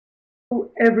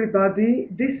everybody.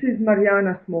 This is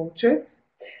Helena Štrucelj.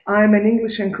 I'm an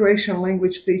English and Croatian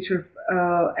language teacher,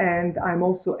 and I'm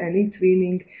also an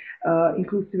eTwinning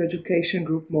inclusive education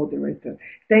group moderator.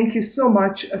 Thank you so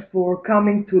much for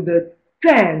coming to the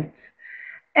 10th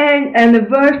and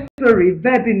anniversary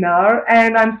webinar,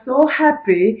 and I'm so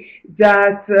happy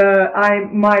that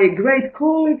my great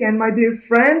colleague and my dear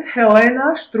friend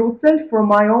Helena Štrucelj from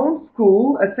my own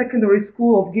school, a secondary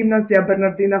school of Gimnazija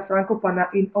Bernardina Frankopana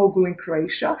in Ogulin,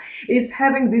 Croatia, is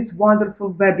having this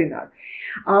wonderful webinar.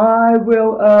 I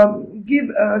will give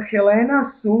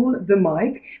Helena soon the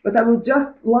mic, but I would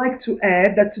just like to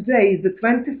add that today is the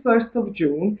 21st of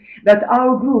June, that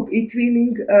our group,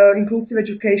 eTwinning Inclusive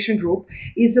Education Group,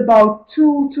 is about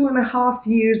 2.5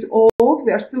 years old.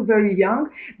 We are still very young,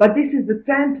 but this is the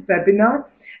 10th webinar.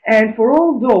 And for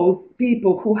all those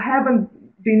people who haven't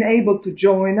been able to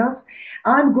join us,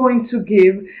 I'm going to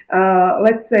give,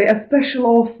 let's say, a special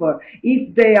offer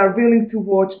if they are willing to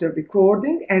watch the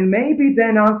recording and maybe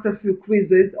then answer a few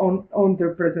quizzes on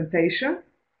their presentation.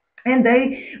 And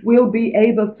they will be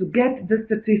able to get the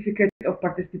certificate of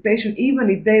participation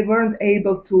even if they weren't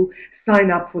able to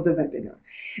sign up for the webinar.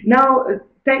 Now,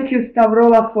 thank you,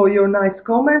 Stavrola, for your nice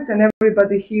comments and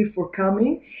everybody here for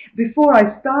coming. Before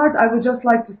I start, I would just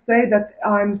like to say that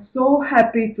I'm so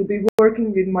happy to be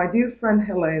working with my dear friend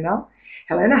Helena.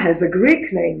 Helena has a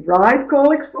Greek name, right,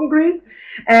 colleagues from Greece?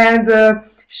 And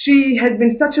she has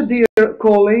been such a dear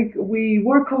colleague. We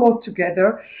work a lot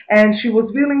together, and she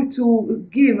was willing to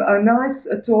give a nice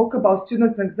talk about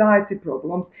students' anxiety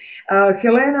problems.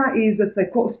 Helena is a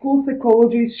school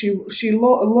psychologist. She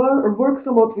works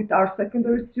a lot with our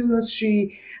secondary students.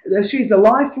 She's a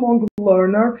lifelong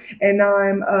learner, and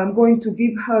I'm going to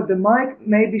give her the mic.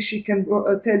 Maybe she can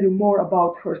tell you more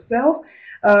about herself.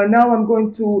 Now I'm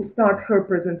going to start her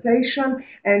presentation,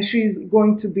 and she's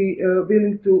going to be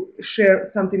willing to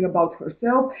share something about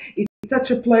herself. It's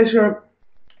such a pleasure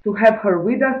to have her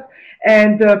with us,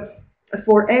 and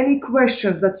for any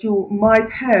questions that you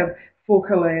might have for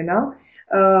Helena,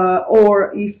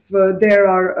 or if there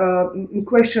are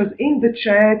questions in the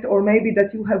chat, or maybe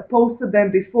that you have posted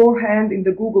them beforehand in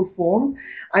the Google form,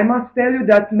 I must tell you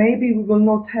that maybe we will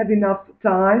not have enough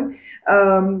time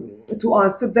to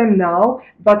answer them now,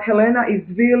 but Helena is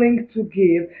willing to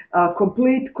give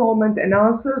complete comment and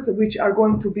answers, which are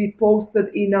going to be posted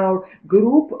in our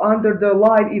group under the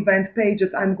live event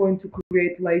pages I'm going to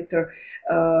create later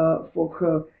for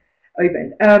her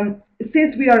event.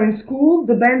 Since we are in school,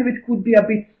 the bandwidth could be a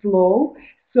bit slow,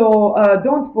 so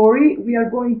don't worry, we are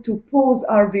going to pause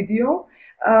our video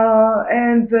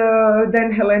and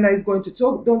then Helena is going to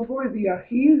talk. Don't worry, we are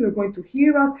here, you're going to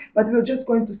hear us, but we're just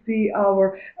going to see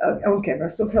our on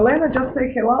camera. So Helena, just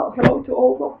say hello to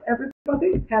all of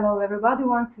everybody. Hello everybody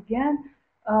once again,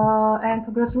 and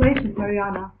congratulations,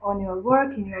 Mariana, on your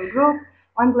work in your group.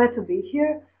 I'm glad to be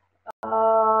here.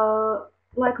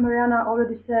 Like Mariana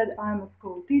already said, I'm a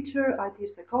school teacher, I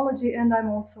teach psychology, and I'm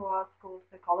also a school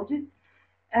psychologist.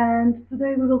 And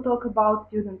today we will talk about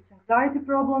students' anxiety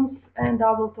problems, and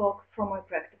I will talk from my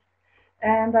practice.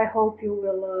 And I hope you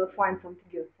will find something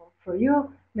useful for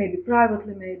you, maybe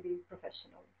privately, maybe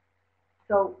professionally.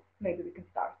 So maybe we can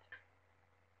start.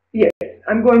 Yes,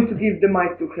 I'm going to give the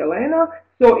mic to Helena,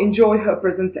 so enjoy her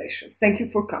presentation. Thank you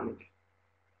for coming.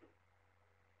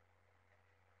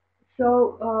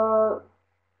 So,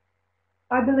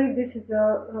 I believe this is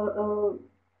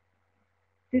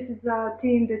a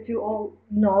theme that you all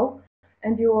know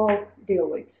and you all deal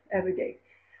with every day.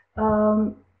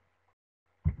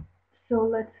 So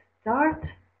let's start.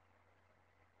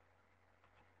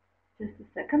 Just a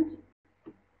second.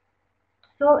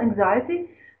 So anxiety.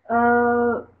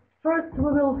 First, we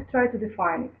will try to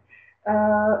define it.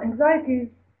 Anxiety is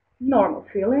normal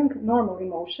feeling, normal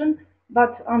emotion,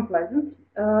 but unpleasant,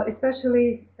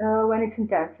 especially when it's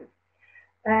intensive.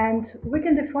 And we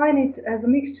can define it as a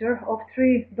mixture of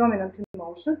three dominant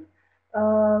emotions,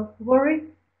 worry,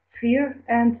 fear,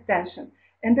 and tension.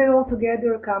 And they all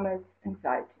together come as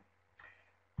anxiety.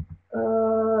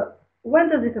 When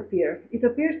does it appear? It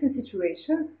appears in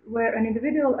situations where an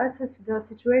individual assesses the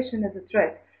situation as a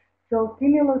threat. So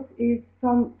stimulus is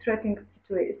some threatening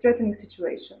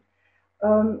situation.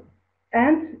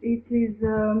 And it is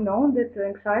known that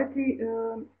anxiety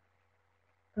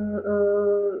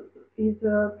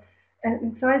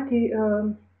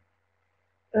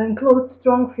includes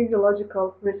strong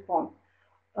physiological response,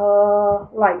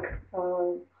 like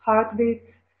heartbeat,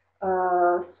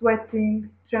 sweating,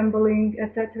 trembling,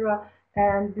 etc.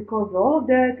 And because of all of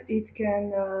that, it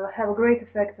can have a great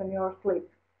effect on your sleep,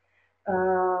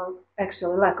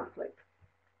 actually lack of sleep.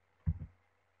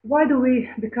 Why do we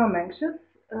become anxious?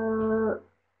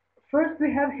 First,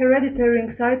 we have hereditary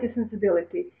anxiety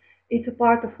sensibility. It's a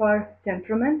part of our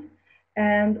temperament,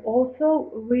 and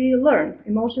also we learn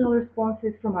emotional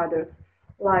responses from others,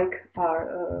 like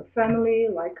our family,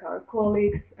 like our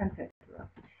colleagues, etc.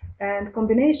 And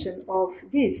combination of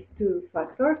these two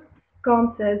factors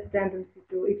comes as tendency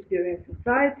to experience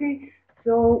anxiety,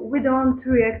 so we don't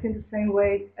react in the same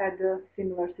way at a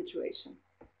similar situation.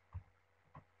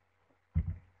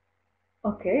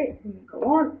 Okay, we go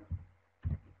on.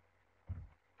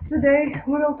 Today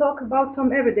we will talk about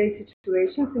some everyday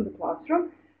situations in the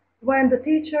classroom when the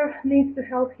teacher needs to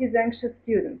help his anxious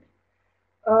student.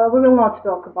 We will not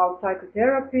talk about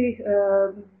psychotherapy.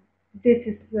 This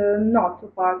is not a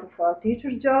part of our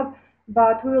teacher's job,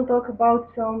 but we will talk about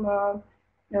some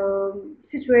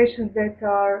situations that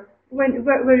are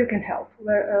where you can help,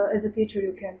 where as a teacher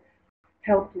you can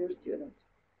help your students.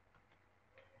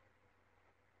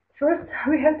 First,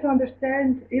 we have to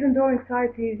understand, even though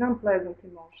anxiety is an unpleasant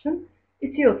emotion,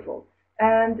 it's useful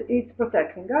and it's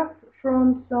protecting us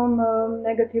from some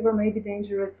negative or maybe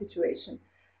dangerous situation.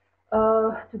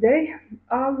 Today,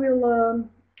 I will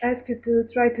ask you to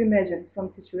try to imagine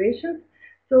some situations.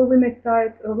 So we may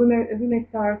start. We may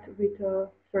start with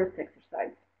first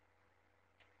exercise.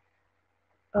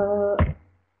 Uh,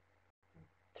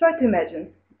 Try to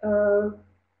imagine.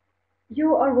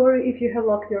 You are worried if you have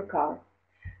locked your car.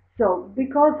 So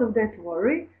because of that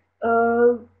worry,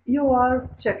 you are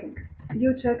checking.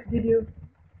 You check, did you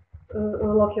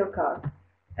lock your car?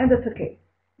 And that's okay.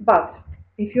 But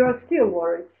if you are still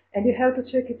worried and you have to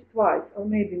check it twice or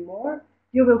maybe more,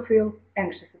 you will feel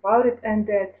anxious about it and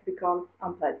that becomes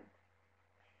unpleasant.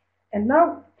 And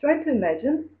now try to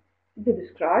imagine the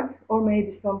described or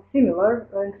maybe some similar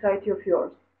anxiety of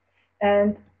yours.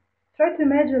 And try to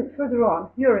imagine further on,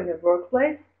 you're in your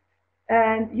workplace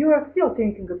and you are still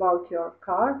thinking about your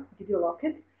car, did you lock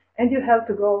it? And you have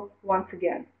to go once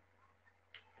again.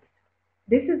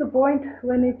 This is the point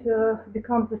when it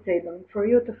becomes disabling for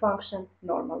you to function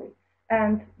normally.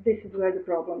 And this is where the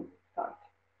problem starts.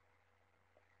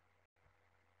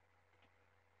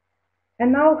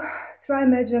 And now try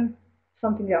imagine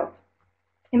something else.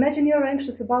 Imagine you're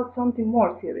anxious about something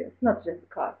more serious, not just the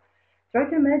car. Try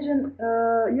to imagine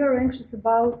you're anxious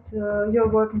about your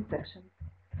work inspection.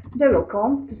 They will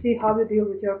come to see how you deal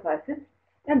with your classes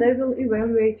and they will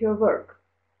evaluate your work.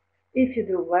 If you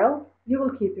do well, you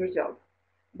will keep your job.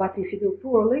 But if you do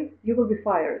poorly, you will be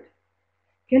fired.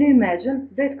 Can you imagine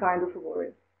that kind of a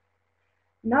worry?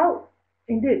 Now,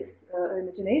 in this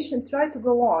imagination, try to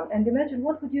go on and imagine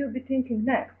what would you be thinking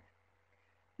next.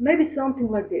 Maybe something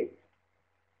like this.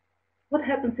 What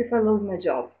happens if I lose my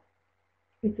job?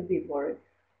 It's a big worry.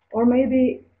 Or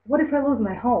maybe, what if I lose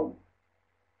my home?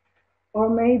 Or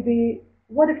maybe,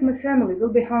 what if my family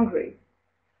will be hungry?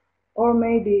 Or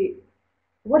maybe,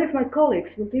 what if my colleagues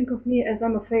will think of me as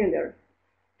I'm a failure?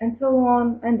 And so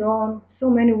on, so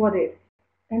many what ifs.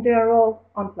 And they are all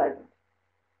unpleasant.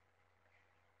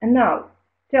 And now,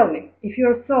 tell me, if you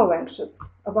are so anxious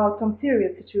about some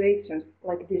serious situations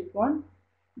like this one,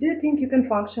 do you think you can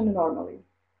function normally?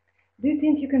 Do you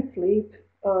think you can sleep,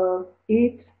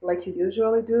 eat like you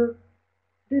usually do?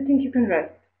 Do you think you can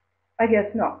rest? I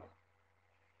guess not.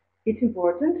 It's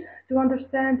important to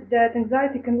understand that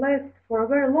anxiety can last for a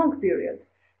very long period,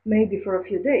 maybe for a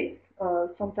few days,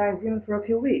 sometimes even for a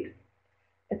few weeks,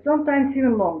 and sometimes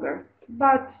even longer.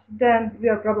 But then we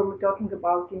are probably talking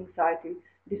about the anxiety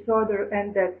disorder,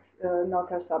 and that's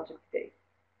not our subject today.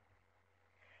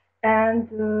 And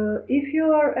if you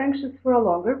are anxious for a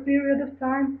longer period of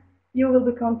time, you will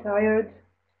become tired,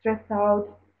 stressed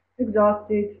out,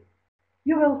 exhausted.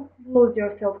 You will lose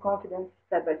your self-confidence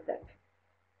step by step.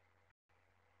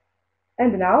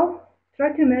 And now,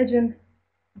 try to imagine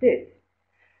this.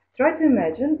 Try to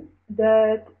imagine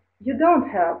that you don't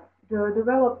have the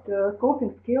developed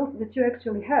coping skills that you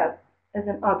actually have as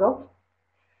an adult,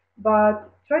 but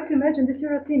try to imagine that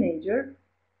you're a teenager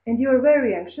and you're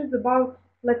very anxious about,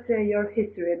 let's say, your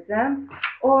history exam,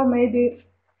 or maybe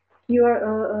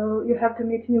you have to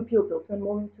meet new pupils when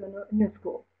moving to a new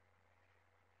school.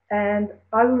 And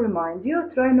I will remind you,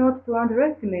 try not to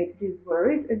underestimate these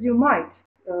worries as you might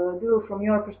do from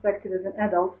your perspective as an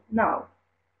adult now.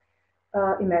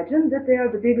 Imagine that they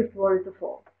are the biggest worries of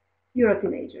all. You're a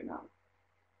teenager now.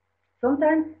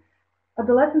 Sometimes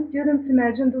adolescent students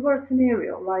imagine the worst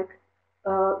scenario, like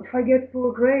if I get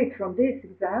poor grade from this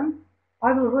exam,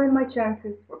 I will ruin my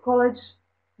chances for college,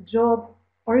 job,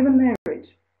 or even marriage.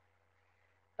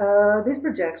 These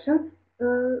projections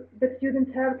that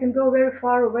students have can go very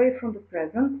far away from the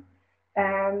present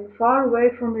and far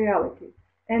away from reality,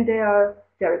 and they are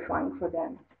terrifying for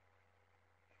them.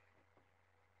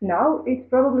 Now, it's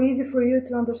probably easy for you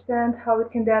to understand how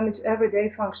it can damage everyday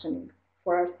functioning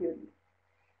for our students.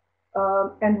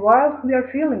 And while we are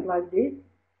feeling like this,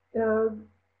 uh,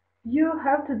 you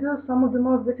have to do some of the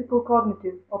most difficult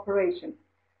cognitive operations.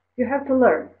 You have to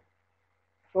learn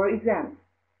for exams.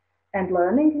 And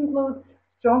learning includes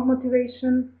strong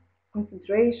motivation,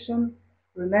 concentration,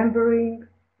 remembering,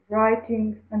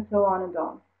 writing, and so on and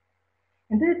on.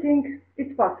 And do you think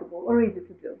it's possible or easy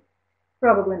to do?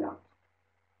 Probably not.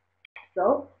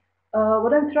 So,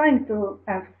 what I'm trying to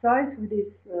emphasize with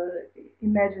this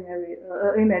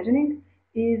imagining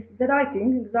is that I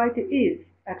think anxiety is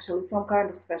actually some kind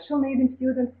of special need in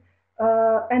students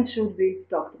and should be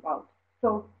talked about.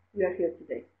 So, we are here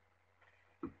today.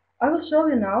 I will show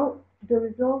you now the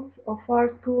results of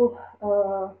our school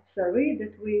survey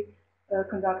that we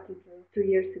conducted 2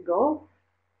 years ago.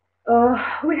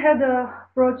 We had a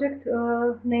project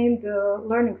named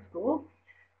Learning School.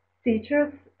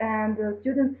 Teachers and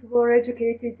students were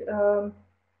educated,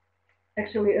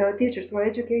 teachers were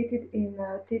educated in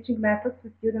teaching methods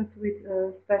to students with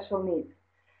special needs.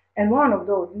 And one of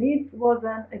those needs was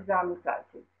an exam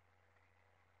anxiety.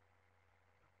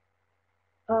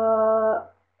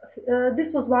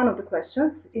 This was one of the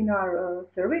questions in our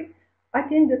survey. I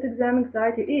think that exam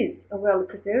anxiety is a valid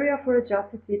criteria for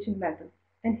adjusted teaching methods.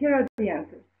 And here are the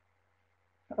answers.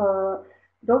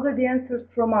 Those are the answers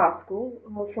from our school,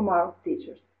 from our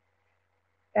teachers.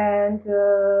 And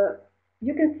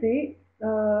you can see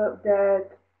that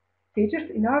teachers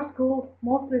in our school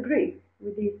mostly agree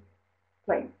with this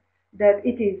claim, that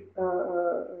it is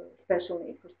a special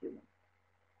need for students.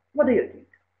 What do you think?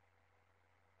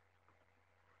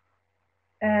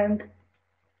 And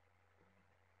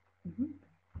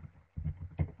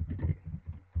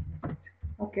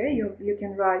okay, you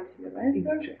can write your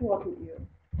answer.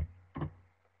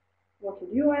 What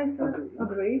would you answer?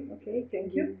 Agree. Okay,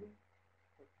 thank you.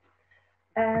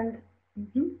 And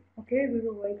okay, we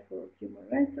will wait for a few more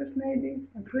answers maybe.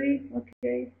 Agree.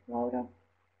 Okay, Laura.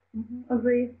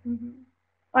 Agree.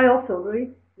 I also agree.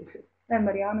 And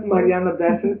Mariana. Mariana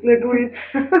definitely agrees.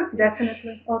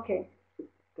 Definitely. Okay.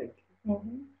 Thank you.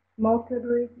 Most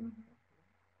agree.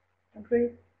 Agree.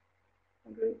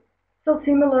 Agree. So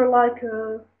similar like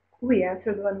we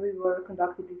answered when we were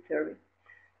conducting this survey.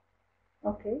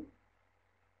 Okay.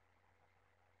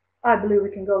 I believe we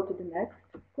can go to the next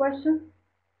question.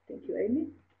 Thank you, Amy.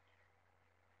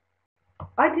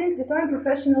 I think that I'm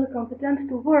professionally competent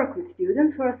to work with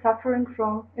students who are suffering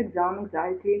from exam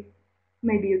anxiety.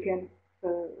 Maybe you can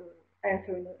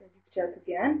answer in the chat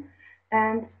again.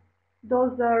 And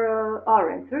those are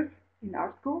our answers in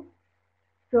our school.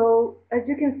 So, as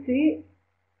you can see,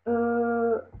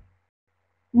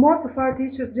 most of our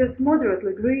teachers just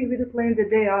moderately agree with the claim that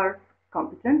they are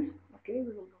competent. Okay,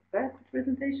 we will go back to the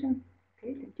presentation.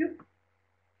 Okay, thank you.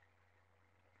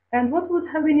 And what would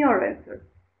have been your answer?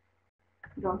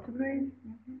 Don't agree?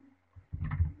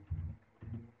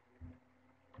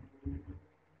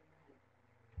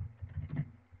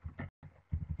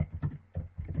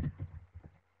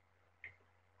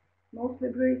 Mostly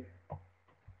agree.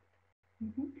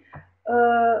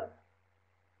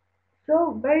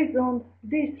 So, based on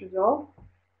these results,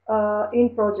 in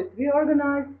project we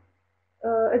organized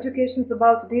educations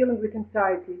about dealing with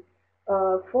anxiety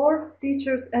for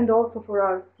teachers and also for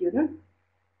our students.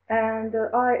 And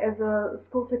I, as a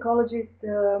school psychologist,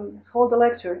 hold a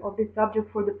lecture of this subject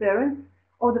for the parents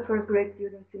of the first grade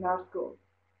students in our school.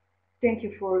 Thank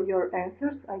you for your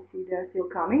answers. I see they're still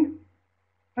coming.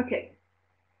 Okay.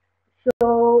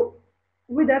 So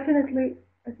we definitely.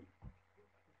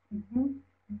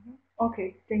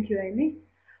 Okay. Thank you, Amy.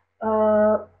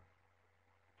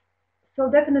 So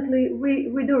definitely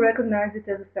we do recognize it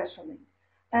as a special need.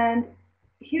 And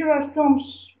here are some,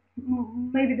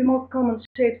 maybe the most common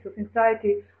shapes of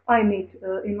anxiety I meet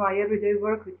in my everyday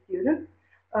work with students.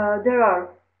 There are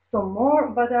some more,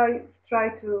 but I try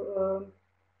to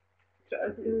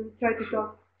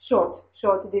talk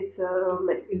short this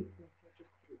list.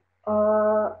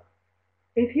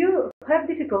 If you have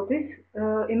difficulties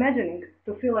imagining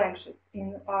to feel anxious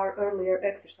in our earlier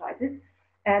exercises,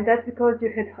 and that's because you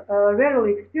had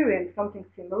rarely experienced something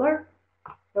similar,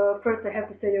 first I have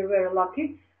to say you're very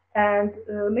lucky, and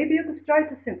maybe you could try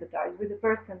to sympathize with the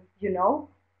person you know,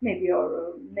 maybe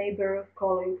your neighbor,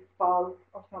 colleague, spouse,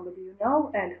 or somebody you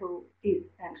know, and who is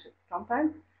anxious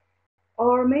sometimes.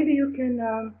 Or maybe you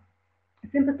can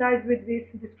sympathize with these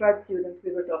described students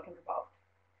we were talking about.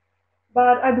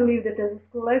 But I believe that as a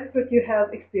school expert you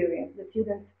have experience that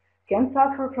students can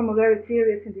suffer from a very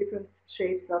serious and different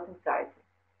shapes of anxiety.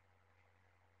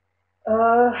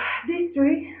 These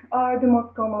three are the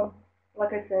most common,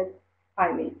 like I said,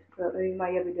 I meet in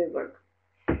my everyday work.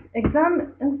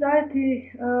 Exam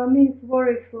anxiety means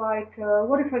worries like,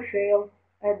 what if I fail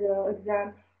at the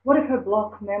exam? What if I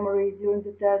block memory during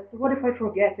the test? What if I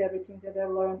forget everything that I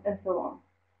learned? And so on.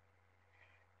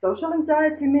 Social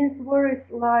anxiety means worries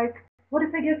like, what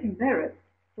if I get embarrassed?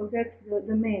 So that's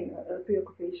the main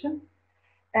preoccupation.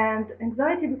 And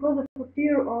anxiety because of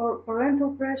fear or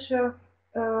parental pressure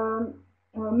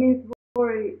means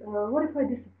worry, what if I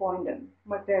disappoint them,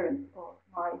 my parents or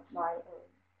my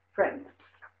friends?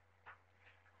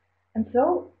 And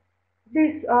so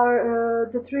these are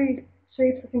the three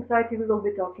shapes of anxiety we will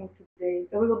be talking today.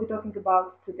 We will be talking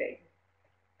about today.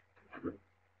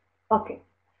 Okay,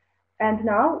 and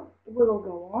now we will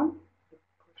go on.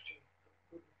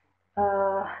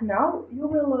 Now you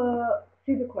will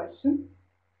see the question.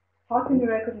 How can you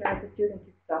recognize a student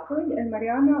is suffering? And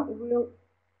Mariana will.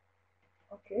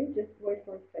 Okay, just wait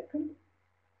for a second.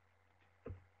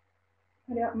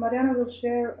 Mariana will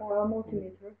share a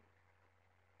multimeter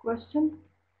question,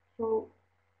 so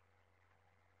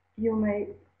you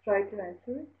may try to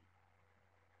answer it.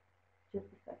 Just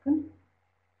a second.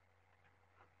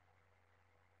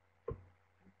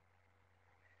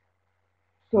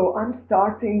 So I'm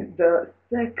starting the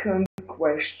second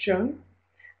question.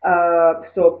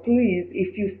 So please,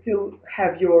 if you still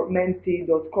have your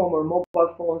menti.com or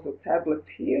mobile phones or tablets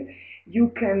here, you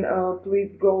can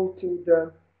please go to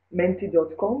the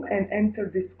menti.com and enter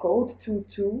this code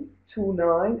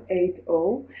 222980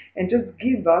 and just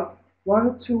give us one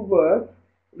or two words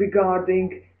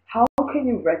regarding how can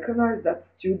you recognize that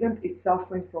student is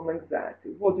suffering from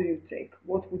anxiety. What do you think?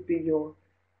 What would be your...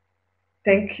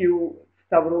 Thank you,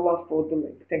 Stavrula, for the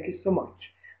link. Thank you so much.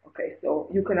 Okay, so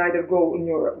you can either go in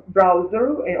your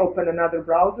browser and open another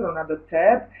browser, another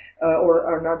tab,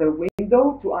 or another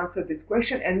window to answer this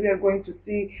question, and we are going to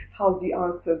see how the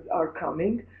answers are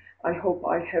coming. I hope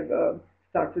I have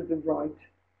started the right.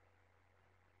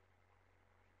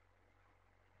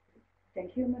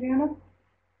 Thank you, Mariana.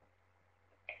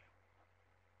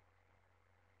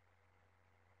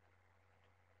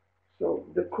 So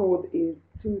the code is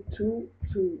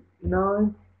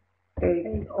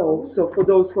 222980. So for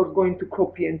those who are going to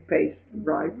copy and paste,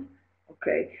 right?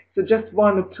 Okay. So just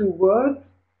one or two words.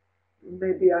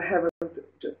 Maybe I haven't.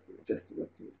 Just let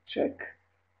me check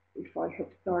if I have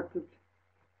started.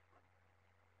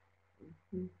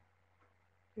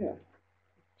 Yes,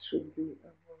 it should be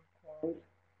a word cloud.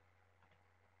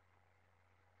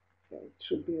 Yeah, it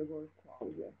should be a word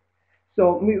cloud. Yeah. So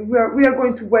we are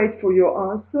going to wait for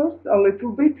your answers a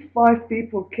little bit. 5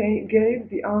 people gave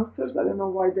the answers. I don't know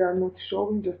why they are not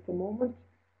showing. Just a moment.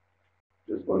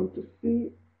 Just going to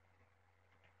see.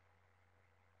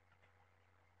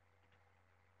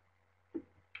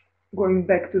 Going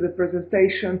back to the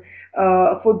presentation,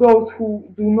 for those who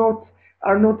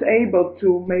are not able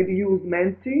to maybe use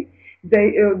Menti,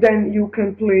 then you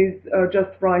can please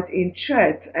just write in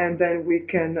chat, and then we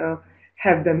can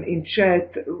have them in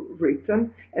chat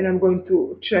written. And I'm going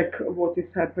to check what is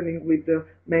happening with the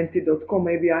menti.com.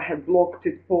 Maybe I have blocked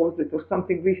it, paused it, or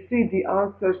something. We see the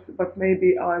answers, but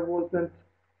maybe I wasn't.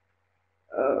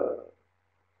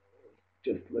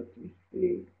 Just let me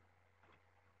see.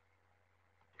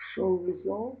 Show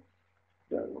results.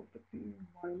 They're not appearing.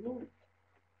 Why not?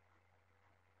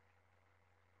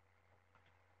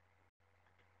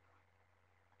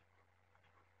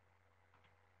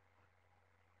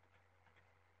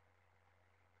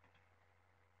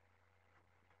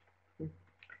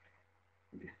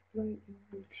 Display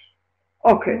image.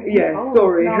 Okay, yeah,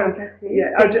 sorry.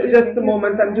 Yeah, just a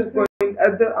moment. I'm just going.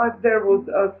 There was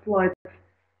a slight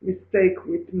mistake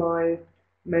with my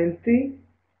Menti,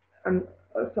 and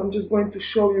so I'm just going to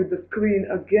show you the screen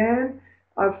again.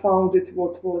 I found it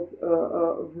what was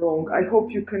wrong. I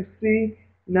hope you can see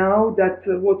now that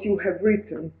what you have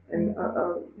written, and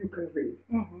you can read.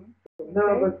 So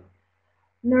nervous. Okay.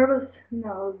 Nervous,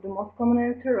 no, the most common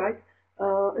answer, right?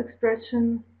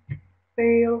 Expression,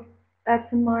 pale,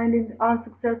 absent-minded,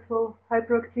 unsuccessful,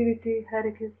 hyperactivity,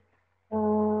 headaches,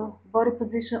 body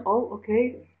position, oh,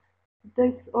 okay.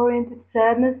 Disoriented,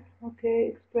 sadness, okay.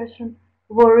 Expression,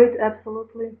 worried,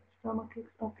 absolutely. Stomach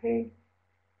aches, okay.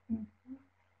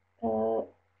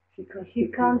 He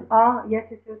can't,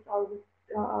 yes, I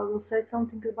will say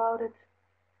something about it.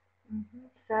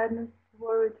 Sadness,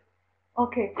 worried.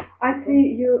 Okay, I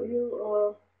see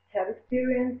you have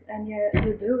experience, and yeah,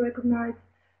 you do recognize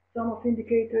some of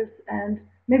indicators, and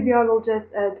maybe I will just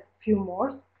add a few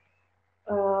more.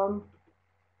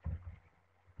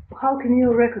 How can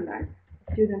you recognize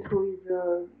a student who is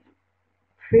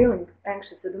feeling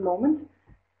anxious at the moment?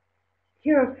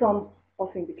 Here are some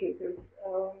of indicators.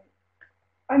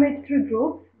 I made 3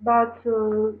 groups, but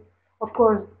of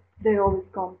course they always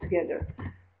come together.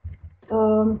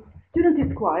 Student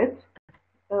is quiet.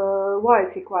 Why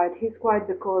is he quiet? He's quiet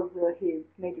because he's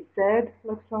maybe sad,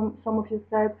 like some of you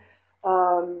said.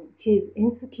 He's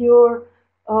insecure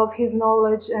of his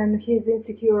knowledge, and he's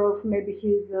insecure of maybe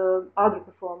his other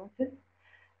performances,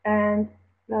 and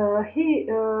uh, he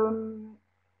um,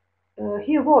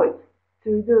 he avoids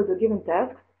to do the given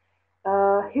tasks.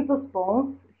 He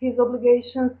postpones his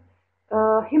obligations.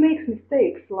 He makes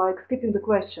mistakes like skipping the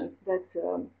questions. That's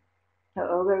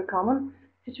a very common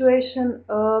situation.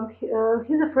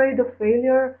 He's afraid of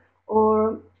failure,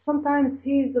 or sometimes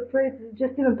he's afraid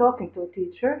just even talking to a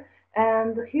teacher,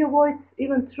 and he avoids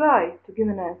even try to give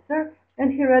an answer, and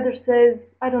he rather says,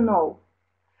 "I don't know.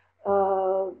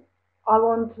 Uh, I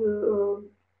want to.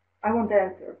 I want the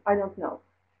answer. I don't know."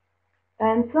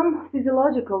 And some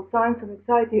physiological signs of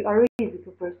anxiety are easy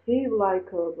to perceive, like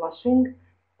blushing,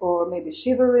 or maybe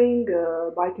shivering,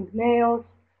 biting nails,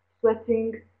 sweating,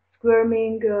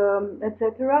 squirming,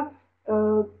 etc.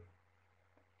 Uh,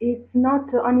 it's not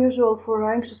unusual for an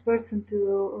anxious person to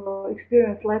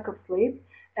experience lack of sleep,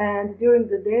 and during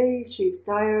the day she's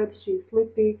tired, she's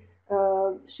sleepy,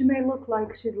 she may look like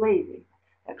she's lazy,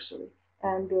 actually,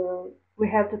 and we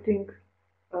have to think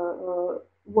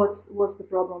what's the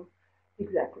problem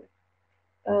exactly.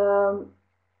 Um,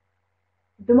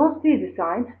 the most easy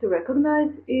sign to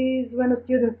recognize is when a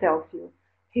student tells you.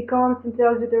 He comes and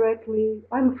tells you directly,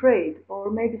 "I'm afraid," or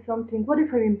maybe something, "What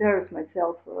if I embarrass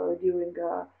myself during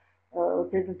a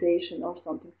presentation," or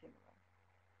something similar.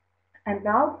 And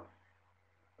now,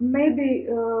 maybe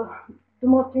the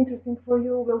most interesting for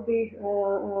you will be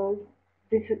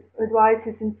this advice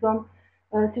is in some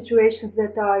situations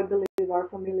that I believe are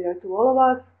familiar to all of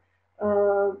us.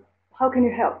 Uh, how can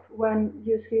you help when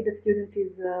you see the student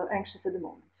is anxious at the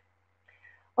moment?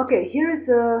 Okay, here is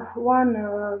one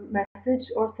message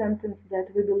or sentence that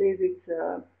we believe is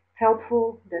helpful,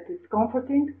 that is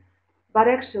comforting, but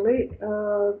actually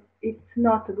it's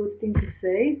not a good thing to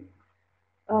say.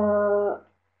 Uh,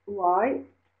 why?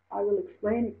 I will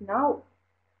explain it now.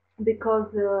 Because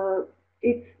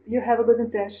it's you have a good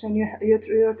intention,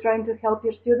 you're trying to help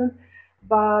your student,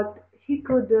 but he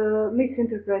could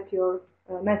misinterpret your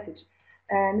message,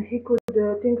 and he could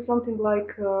think something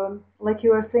like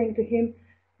you are saying to him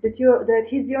that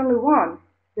he's the only one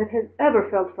that has ever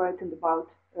felt frightened about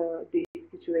this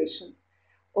situation.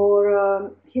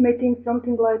 Or he may think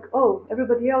something like, "Oh,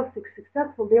 everybody else is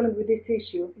successful dealing with this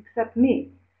issue except me,"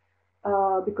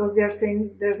 because they are saying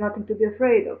there's nothing to be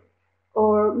afraid of.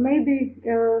 Or maybe,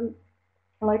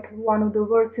 like one of the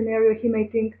worst scenario, he may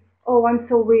think, "Oh, I'm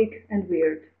so weak and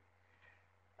weird."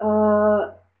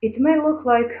 It may look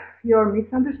like you're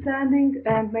misunderstanding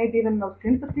and maybe even no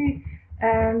sympathy,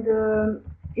 and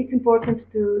it's important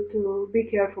to be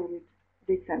careful with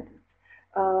this sentence.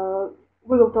 Uh,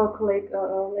 we will talk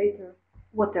later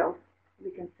what else we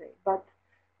can say, but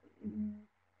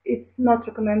it's not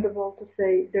recommendable to say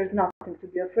there's nothing to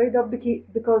be afraid of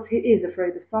because he is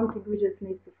afraid of something. We just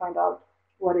need to find out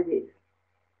what it is.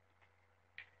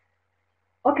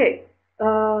 Okay,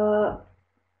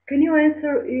 can you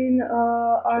answer in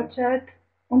our chat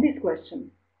on this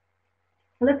question?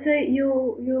 Let's say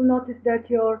you notice that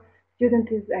your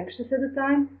student is anxious at the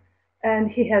time and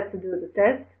he has to do the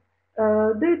test.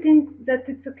 Do you think that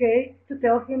it's okay to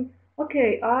tell him,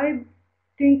 "Okay, I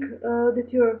think that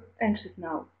you're anxious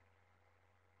now"?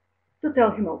 To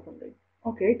tell him openly.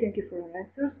 Okay, thank you for your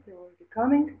answers. They're already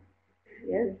coming.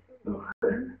 Yes.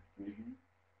 Mhm.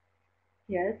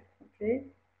 Yes. Okay.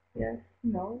 Yes.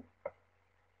 No.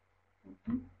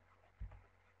 Mhm.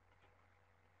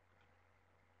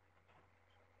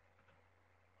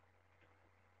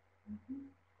 Mhm.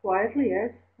 Quietly.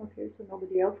 Yes. Okay. So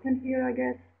nobody else can hear, I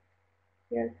guess.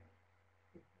 Yes.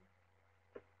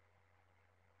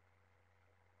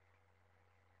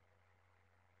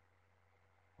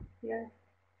 Yes.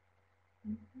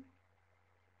 Mhm.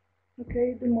 Okay.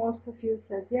 The most of you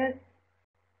said yes.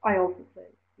 I also say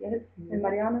yes. And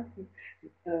Mariana?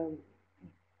 Um,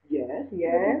 yes.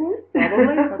 Yes.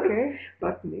 Probably. Probably. Okay.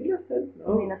 But Nina says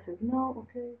no. Nina says no.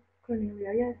 Okay.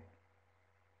 Cornelia, yes.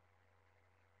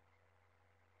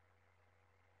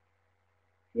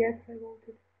 Yes, I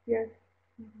voted. Yes.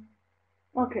 Mhm.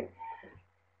 Okay.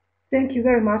 Thank you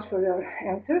very much for your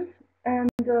answers, and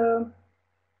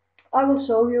I will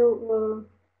show you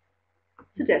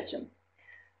suggestion.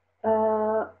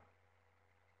 Uh,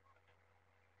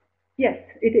 yes,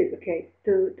 it is okay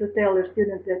to tell your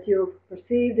students that you've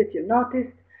perceived, that you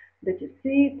noticed, that you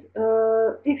see it.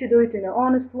 If you do it in an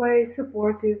honest way,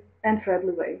 supportive, and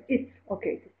friendly way, it's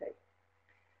okay to say.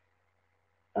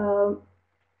 Um,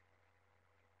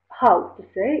 how to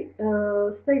say,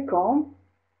 stay calm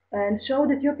and show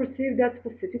that you perceive that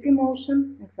specific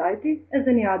emotion, anxiety, as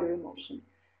any other emotion.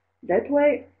 That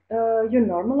way, you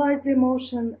normalize the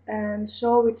emotion and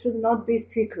show it should not be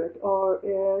secret or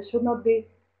should not be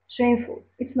shameful.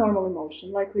 It's normal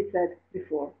emotion, like we said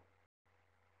before.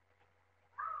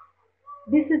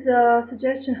 This is a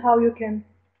suggestion how you can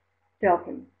tell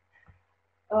him.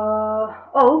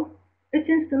 Oh, it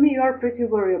seems to me you are pretty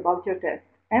worried about your test.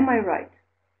 Am I right?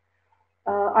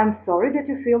 I'm sorry that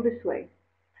you feel this way.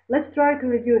 Let's try to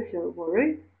reduce your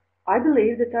worry. I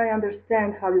believe that I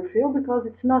understand how you feel because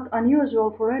it's not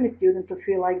unusual for any student to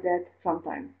feel like that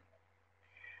sometimes.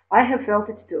 I have felt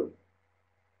it too.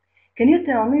 Can you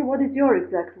tell me what is your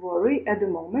exact worry at the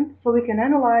moment so we can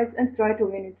analyze and try to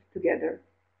win it together?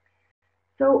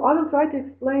 So I will try to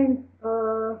explain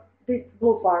this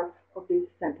blue part of these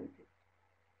sentences.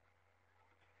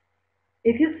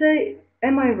 If you say,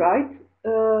 am I right?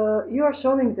 You are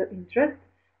showing the interest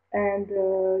and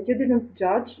you didn't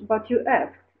judge, but you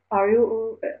asked, are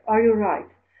you right?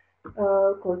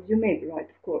 Because you may be right,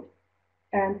 of course.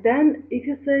 And then if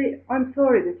you say, I'm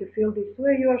sorry that you feel this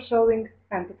way, you are showing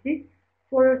empathy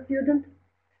for a student.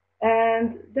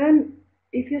 And then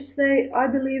if you say, I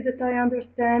believe that I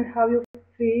understand how you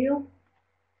feel,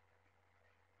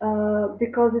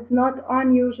 because it's not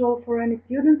unusual for any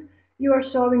student, you are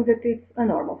showing that it's a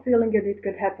normal feeling and it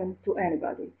can happen to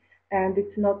anybody. And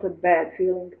it's not a bad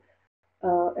feeling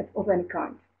of any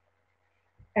kind.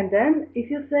 And then if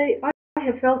you say, I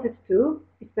have felt it too,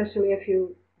 especially if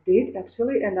you did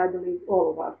actually, and I believe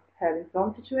all of us have in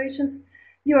some situations,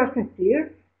 you are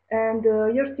sincere and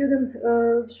your student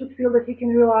should feel that he can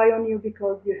rely on you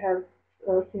because you have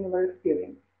a similar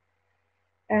experience.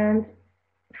 And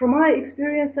from my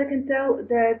experience, I can tell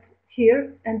that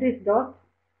here and this dot,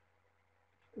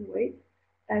 wait,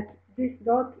 at this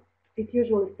dot, it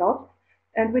usually stops,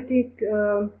 and we think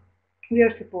we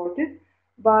are supported.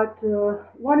 But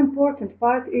one important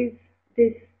part is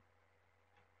this,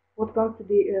 what comes to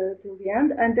the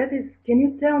end, and that is, can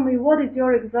you tell me what is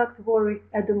your exact worry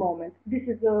at the moment? This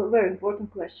is a very important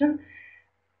question,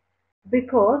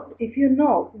 because if you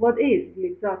know what is the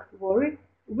exact worry,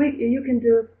 you can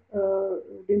do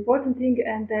the important thing,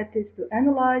 and that is to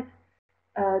analyze,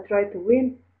 try to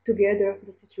win together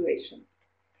the situation.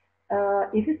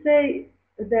 If you say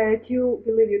that you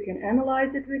believe you can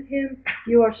analyze it with him,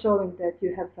 you are showing that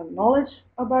you have some knowledge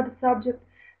about the subject.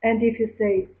 And if you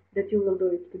say that you will do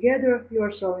it together, you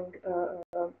are showing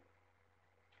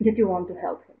that you want to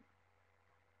help him.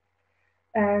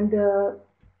 And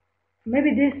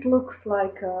maybe this looks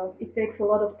like it takes a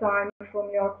lot of time from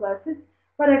your classes,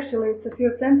 but actually it's a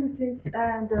few sentences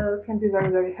and can be very,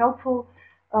 very helpful.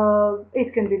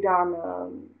 It can be done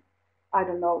I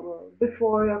don't know,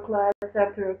 before your class,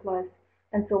 after your class,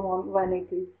 and so on, when it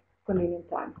is convenient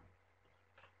time.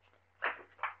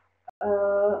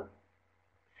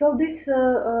 So this,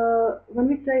 when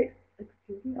we say,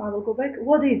 excuse me, I will go back,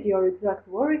 what is your exact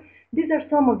worry? These are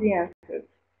some of the answers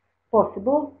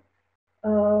possible.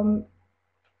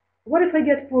 What if I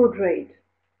get poor grade?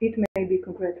 It may be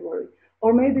concrete worry.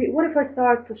 Or maybe, what if I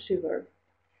start to shiver?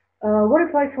 What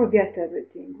if I forget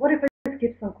everything? What if I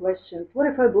skip some questions? What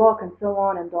if I block and so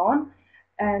on and on?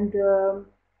 And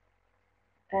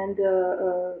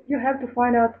you have to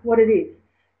find out what it is.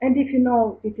 And if you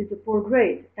know it is a poor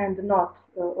grade and not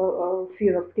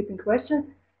fear of skipping questions,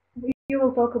 you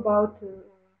will talk about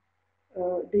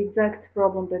the exact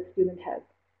problem that student has.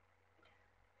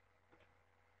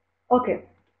 Okay,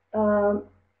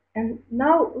 and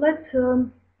now let's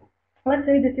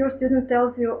say that your student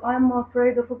tells you, I'm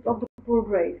afraid of the poor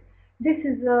grade. This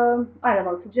is, I don't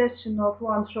know, suggestion of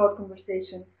one short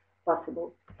conversation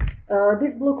possible.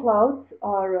 These blue clouds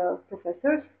are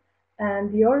professors,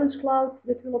 and the orange clouds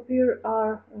that will appear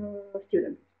are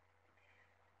students.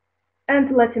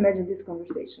 And let's imagine this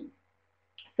conversation.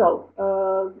 So,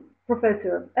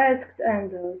 professor asked,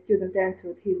 and student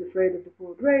answered he's afraid of the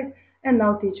poor grade, and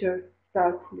now teacher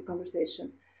starts the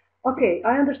conversation. Okay,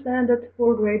 I understand that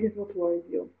poor grade is what worries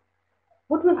you.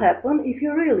 What will happen if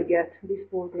you really get this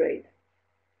poor grade?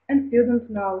 And student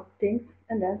now thinks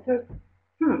and answers,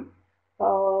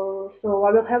 so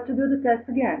I will have to do the test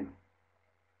again.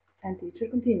 And teacher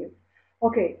continues,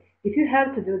 okay, if you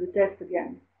have to do the test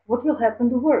again, what will happen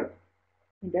the worst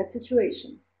in that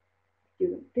situation?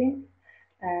 Student thinks,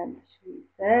 and she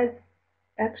says,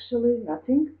 actually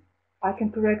nothing. I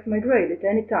can correct my grade at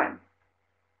any time.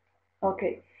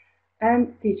 Okay,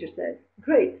 and teacher says,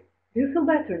 great, do you feel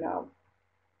better now?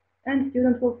 And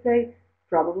student will say,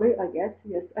 probably, I guess,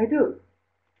 yes, I do.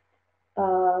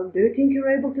 Do you think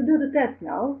you're able to do the test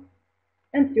now?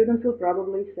 And students will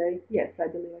probably say, yes, I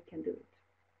believe I can do it.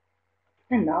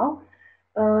 And now,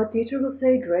 teacher will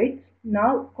say, great,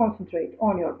 now concentrate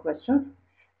on your questions.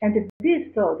 And if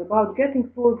this thought about getting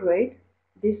full grade,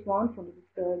 this one from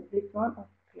this one,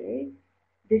 okay,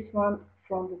 this one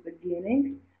from the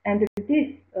beginning, and if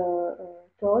this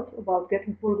thought about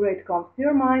getting full grade comes to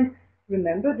your mind,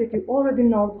 remember that you already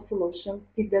know the solution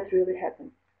if that really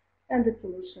happens. And the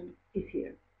solution is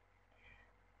here.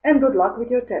 And good luck with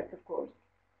your test, of course.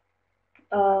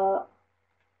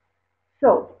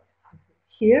 So,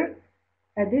 here,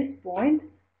 at this point,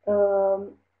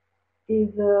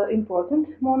 is an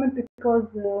important moment because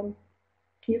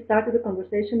you started a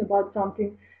conversation about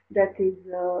something that is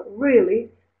really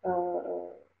a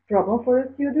problem for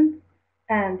a student,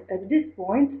 and at this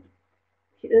point,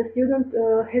 a student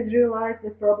has realized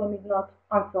the problem is not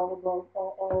unsolvable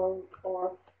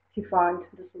or he finds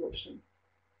the solution.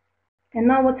 And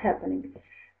now what's happening?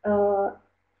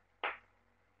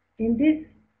 In this,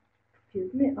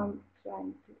 excuse me, I'm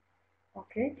trying to,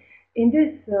 okay. In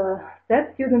this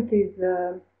step, student is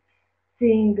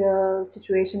seeing the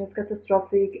situation is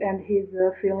catastrophic and his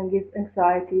feeling is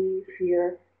anxiety,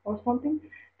 fear, or something.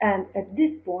 And at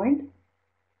this point,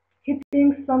 he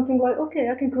thinks something like, okay,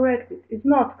 I can correct it. It's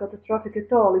not catastrophic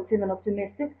at all. It's even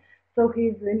optimistic. So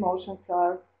his emotions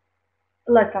are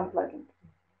less unpleasant.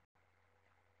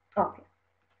 Okay.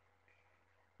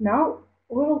 Now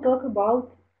we will talk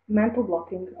about mental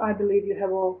blocking. I believe you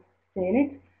have all seen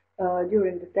it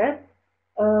during the test.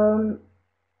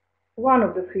 One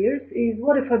of the fears is,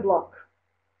 what if I block?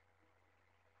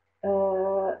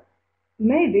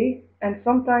 Maybe, and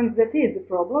sometimes that is the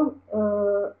problem,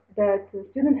 that the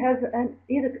student has an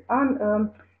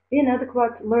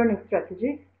inadequate learning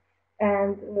strategy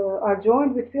and are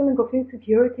joined with feeling of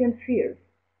insecurity and fear.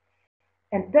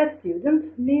 And that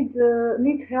student needs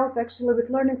help actually with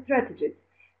learning strategies,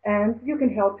 and you can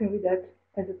help him with that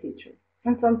as a teacher.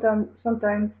 And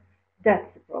sometimes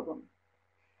that's the problem.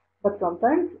 But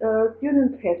sometimes a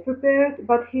student has prepared,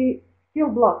 but he still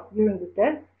blocks during the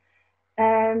test,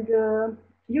 and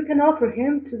you can offer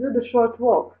him to do the short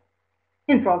walk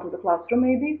in front of the classroom,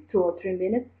 maybe 2 or 3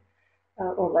 minutes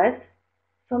or less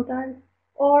sometimes,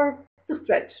 or to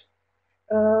stretch.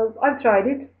 I've tried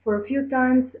it for a few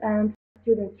times, and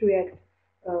students react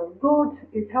good.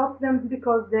 It helps them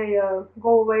because they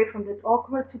go away from that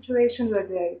awkward situation where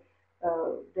they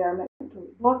are mentally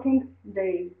blocking.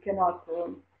 They cannot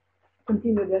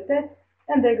continue their test,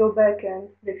 and they go back and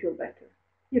they feel better.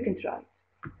 You can try it.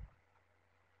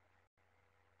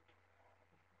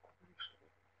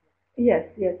 Yes,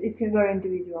 yes, it's very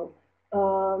individual.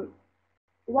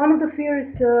 One of the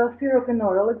fears is fear of an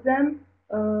oral exam.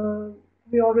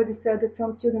 We already said that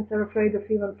some students are afraid of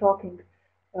even talking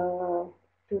to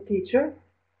a teacher.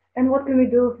 And what can we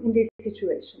do in this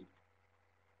situation?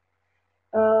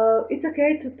 It's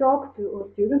okay to talk to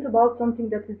a student about something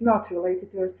that is not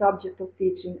related to a subject of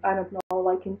teaching. I don't know,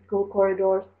 like in school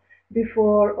corridors,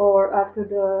 before or after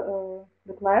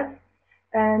the class.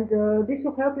 And this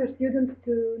will help your students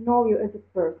to know you as a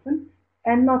person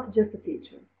and not just a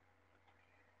teacher.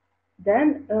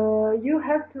 Then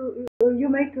you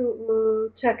make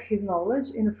to check his knowledge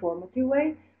in a formative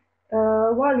way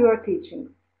while you are teaching.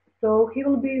 So he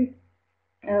will be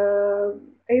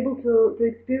able to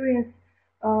experience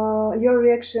your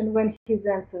reaction when his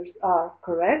answers are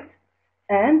correct,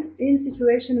 and in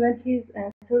situation when his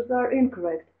answers are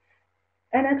incorrect.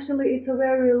 And actually, it's a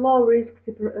very low-risk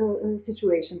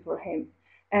situation for him,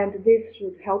 and this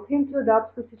should help him to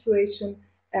adapt to the situation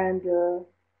and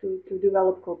to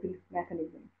develop coping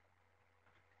mechanisms.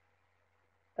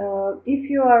 If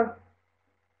you are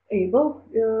able,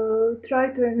 try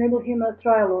to enable him a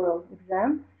trial oral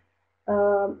exam,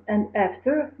 and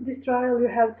after this trial, you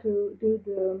have to do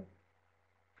the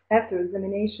after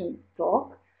examination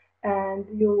talk, and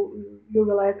you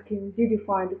will ask him, did you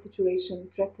find the situation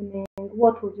threatening?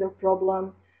 What was your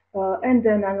problem? And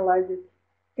then analyze it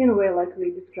in a way like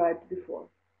we described before.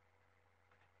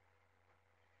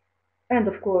 And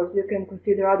of course, you can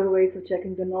consider other ways of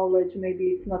checking the knowledge. Maybe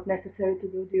it's not necessary to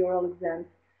do the oral exams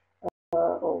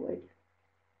always.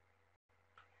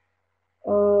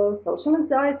 Social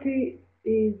anxiety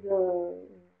is,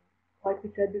 like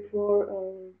we said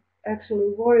before,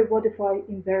 actually worry, what if I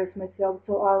embarrass myself?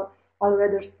 So I'll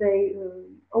rather stay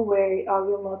away. I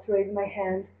will not raise my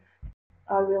hand.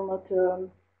 I will not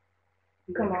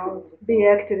come out, be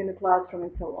active in the classroom,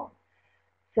 and so on.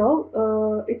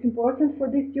 So it's important for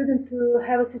this student to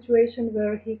have a situation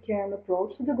where he can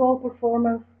approach the goal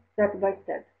performance step by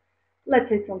step. Let's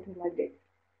say something like this.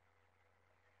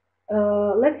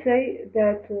 Let's say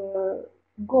that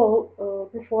goal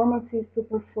performance is to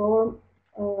perform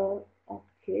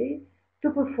to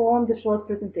perform the short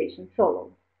presentation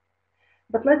solo.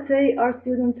 But let's say our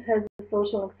student has a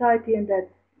social anxiety and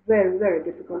that's very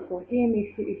difficult for him.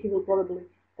 He will probably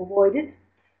avoid it.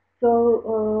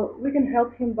 So we can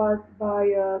help him by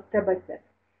step by step.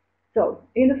 So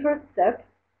in the first step,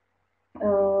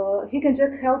 he can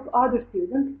just help other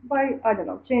students by, I don't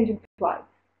know, changing slides.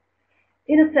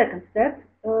 In a second step,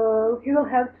 he will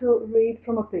have to read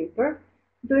from a paper,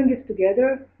 doing it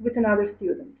together with another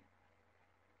student.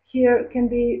 Here can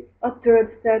be a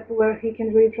third step where he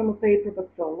can read from a paper but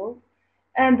solo,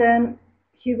 and then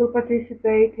he will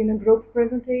participate in a group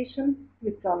presentation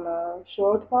with some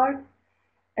short parts,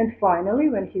 and finally,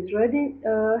 when he's ready,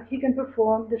 he can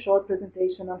perform the short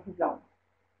presentation on his own.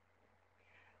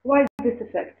 Why is this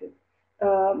effective?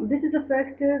 This is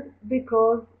effective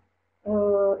because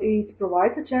it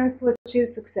provides a chance to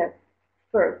achieve success.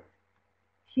 First,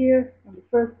 here on the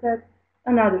first step,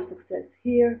 another success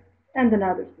here, and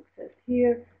another success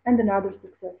here, and another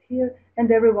success here, and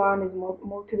everyone is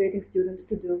motivating students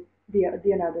to do the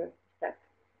another step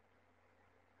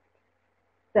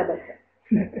by step.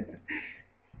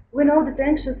 We know that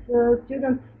anxious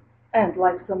students, and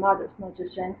like some others, not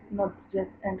just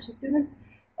anxious students,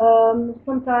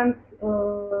 sometimes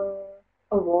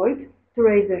avoid to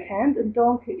raise their hand and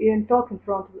talk in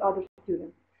front of other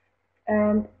students.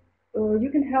 And you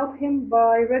can help him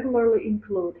by regularly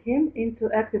include him into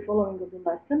active following of the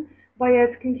lesson by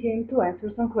asking him to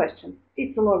answer some questions.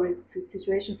 It's a low-risk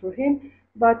situation for him,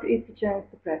 but it's a chance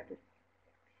to practice.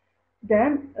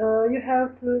 Then you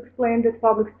have to explain that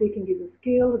public speaking is a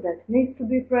skill that needs to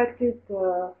be practiced.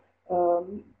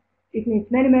 It needs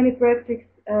many practice,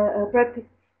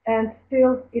 and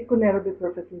still it could never be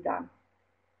perfectly done.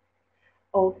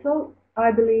 Also,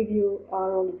 I believe you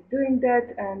are already doing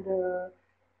that, and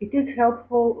it is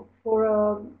helpful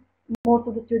for most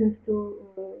of the students to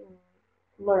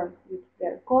learn with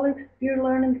their colleagues, peer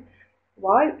learning.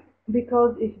 Why?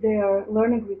 Because if they are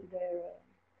learning with their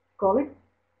colleagues,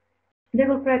 they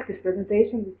will practice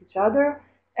presentation with each other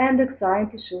and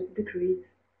anxiety should decrease.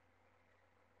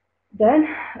 Then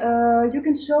you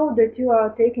can show that you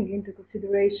are taking into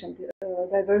consideration the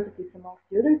diversities among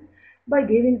students by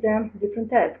giving them different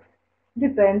tasks,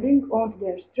 depending on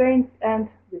their strengths and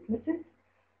weaknesses.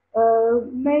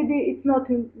 Maybe it's not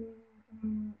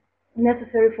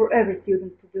necessary for every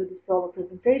student to do the solo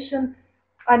presentation.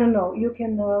 I don't know, you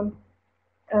can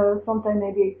sometime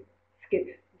maybe skip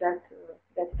that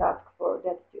task for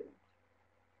that student.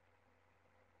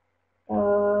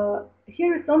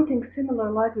 Here is something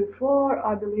similar like before.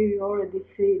 I believe you already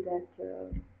see that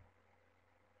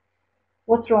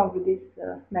what's wrong with this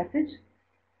message.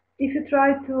 If you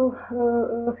try to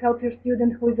help your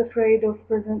student who is afraid of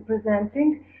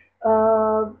presenting,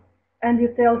 and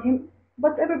you tell him,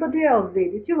 but everybody else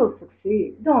did it, you will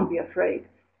succeed, don't be afraid.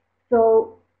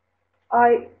 So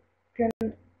I can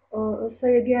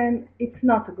say again, it's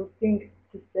not a good thing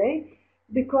to say,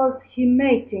 because he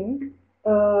may think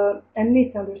and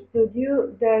misunderstood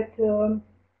you that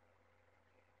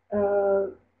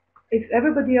if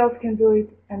everybody else can do it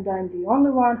and I'm the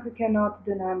only one who cannot,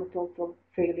 then I'm a total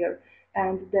failure,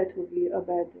 and that would be a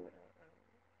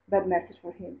bad message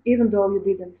for him, even though you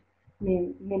didn't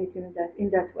mean it in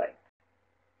that way.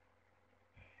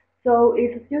 So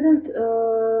if a student,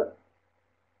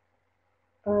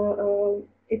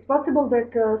 it's possible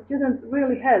that a student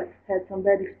really has had some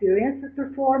bad experiences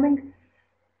performing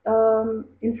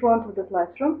in front of the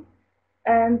classroom,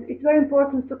 and it's very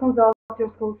important to consult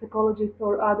your school psychologist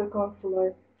or other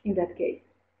counselor in that case.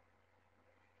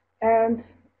 And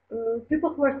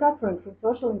people who are suffering from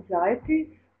social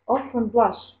anxiety often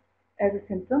blush as a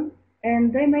symptom,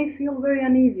 and they may feel very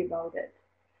uneasy about it.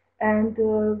 And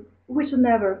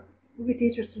we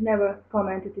teachers should never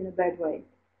comment it in a bad way.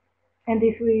 And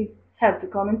if we have to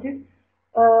comment it,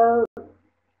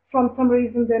 from some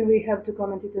reason, then we have to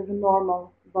comment it as a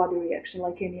normal body reaction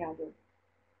like any other.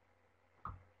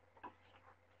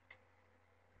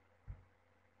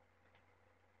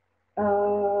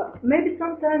 Maybe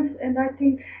sometimes, and I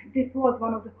think this was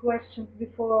one of the questions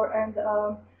before, and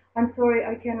I'm sorry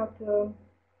I cannot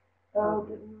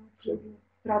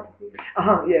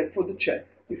yeah, for the chat.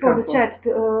 For the chat,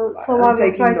 so I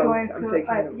will try to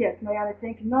answer. Yes, Marianne is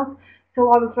taking notes,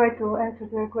 so I will try to answer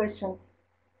their questions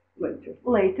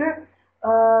later.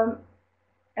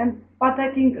 But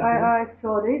I think I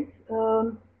saw this.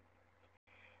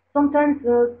 Sometimes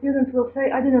students will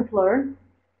say, I didn't learn.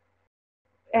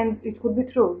 And it could be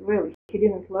true, really, he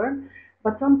didn't learn.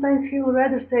 But sometimes he will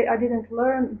rather say, I didn't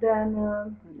learn, than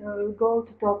go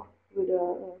to talk with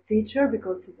a teacher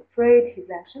because he's afraid, he's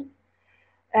anxious,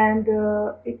 and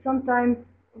it's sometimes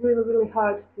really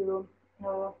hard to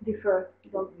differ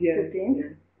those two things.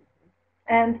 Yes.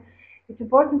 And it's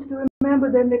important to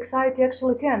remember that anxiety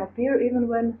actually can appear even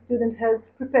when the student has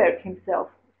prepared himself,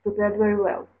 prepared very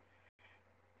well.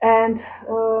 And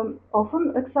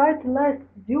often anxiety lasts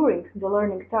during the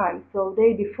learning time, so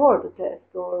day before the test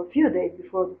or a few days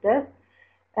before the test,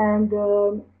 and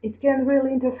it can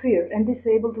really interfere and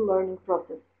disable the learning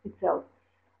process itself.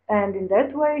 And in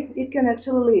that way, it can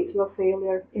actually lead to a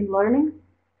failure in learning.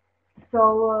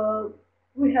 So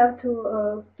we have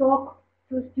to talk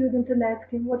to a student and ask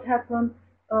him what happened,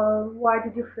 why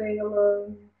did you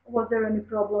fail, was there any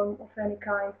problem of any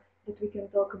kind that we can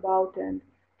talk about and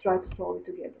try to solve it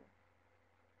together.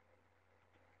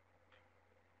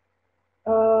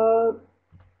 Uh,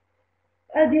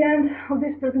 at the end of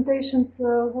these presentations, we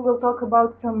will talk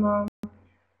about some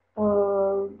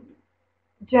uh,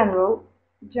 general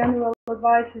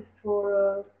advices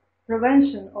for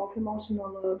prevention of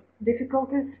emotional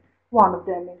difficulties. One of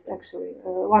them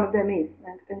is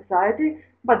anxiety,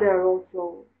 but there are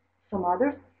also some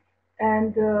others.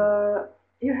 And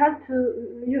you have to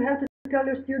tell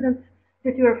your students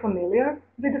that you are familiar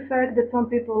with the fact that some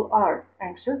people are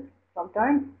anxious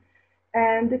sometimes,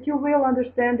 and that you will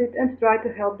understand it and try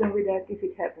to help them with that if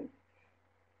it happens.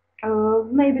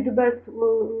 Maybe the best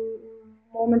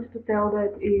moment to tell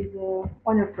that is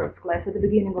on your first class at the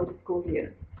beginning of the school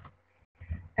year.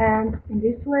 And in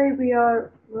this way, we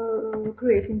are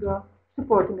creating a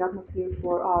supporting atmosphere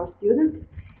for our students.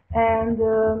 And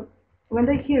when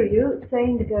they hear you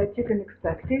saying that you can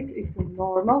expect it, it's a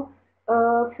normal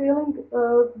feeling,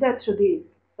 that should ease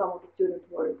some of the students'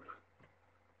 worries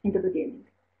in the beginning.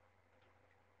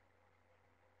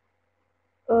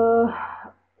 Uh,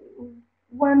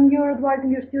 when you're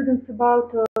advising your students about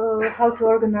how to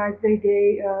organize their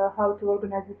day, how to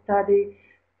organize the study,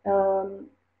 um,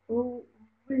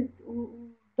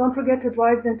 don't forget to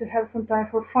advise them to have some time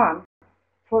for fun,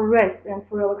 for rest, and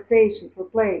for relaxation, for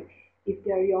play if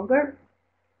they are younger,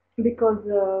 because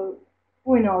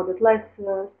we know that less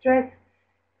stress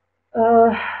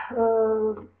uh,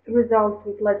 uh, results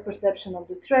with less perception of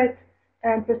the threat,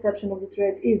 and perception of the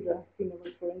threat is a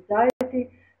stimulant for anxiety.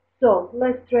 So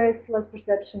less stress, less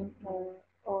perception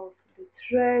of the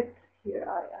threat. Here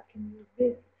I can use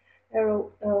this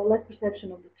arrow. Less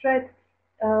perception of the threat,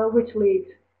 which leads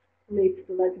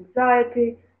to less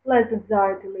anxiety. Less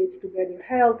anxiety leads to better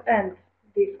health, and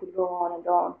this could go on and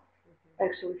on,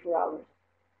 actually for hours.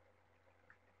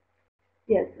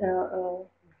 Yes.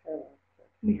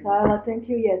 Michaela, thank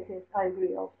you. Yes, I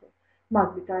agree also.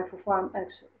 Must be time for fun,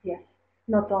 actually. Yes.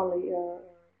 Not only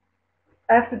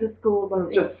after the school, but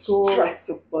in Just school. stress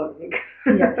of learning.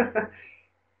 Yes.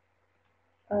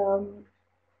 Um,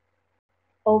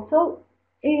 Also,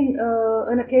 in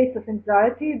a case of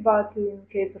anxiety, but in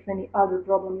case of any other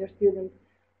problem your student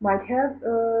might have,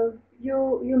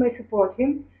 you may support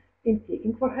him in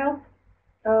seeking for help.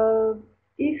 Uh,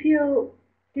 if you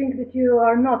think that you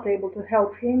are not able to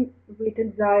help him with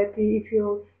anxiety, if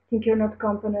you think you're not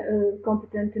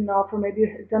competent enough, or maybe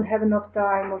you don't have enough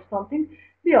time or something,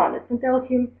 be honest and tell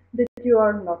him that you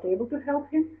are not able to help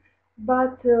him,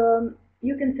 but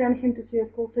you can send him to see a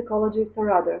school psychologist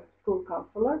or other school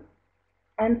counselor.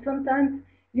 And sometimes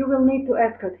you will need to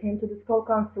escort him to the school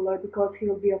counselor because he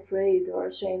will be afraid or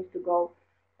ashamed to go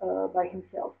by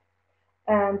himself.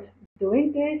 And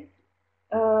doing this,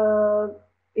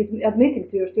 is admitting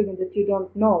to your student that you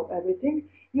don't know everything,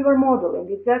 you are modeling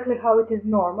exactly how it is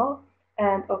normal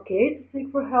and okay to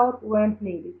seek for help when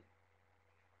needed.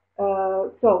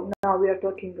 So now we are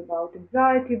talking about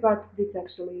anxiety, but this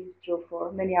actually is true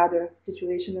for many other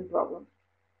situations and problems.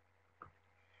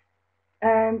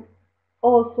 And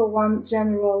also one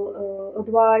general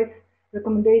advice,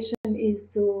 recommendation is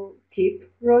to keep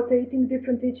rotating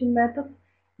different teaching methods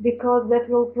because that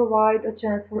will provide a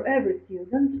chance for every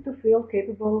student to feel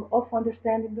capable of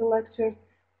understanding the lectures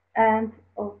and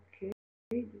okay,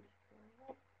 okay.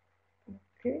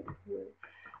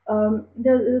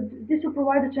 This will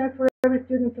provide a chance for every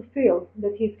student to feel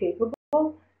that he is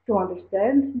capable to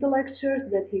understand the lectures,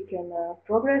 that he can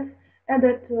progress, and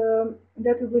that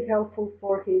will be helpful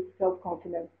for his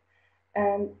self-confidence.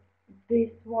 And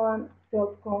this one,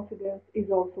 self-confidence,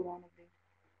 is also one of these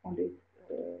on this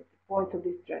points of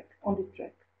this track. On this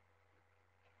track,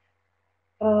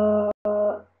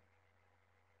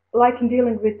 like in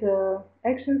dealing with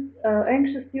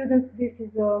anxious students, this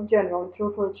is generally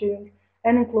true for achieving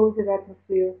an inclusive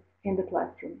atmosphere in the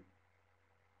classroom.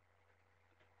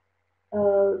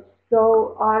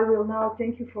 So I will now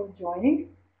thank you for joining.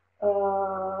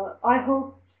 I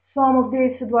hope some of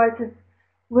these advices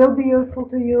will be useful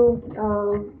to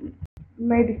you,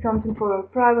 maybe something for your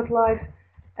private life.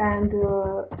 And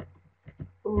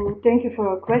thank you for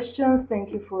your questions, thank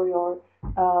you for your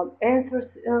answers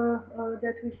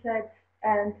that we said.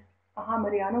 And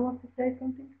Mariana wants to say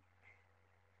something.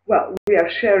 Well, we are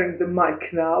sharing the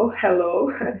mic now.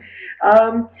 Hello.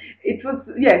 It was,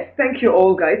 yes, thank you,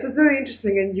 Olga. It was very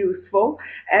interesting and useful.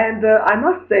 And I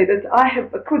must say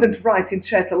that couldn't write in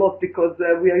chat a lot because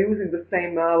we are using the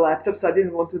same laptop, so I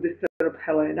didn't want to disturb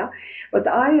Helena. But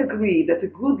I agree that a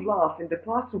good laugh in the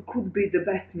classroom could be the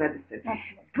best medicine.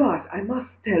 Absolutely. But I must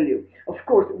tell you, of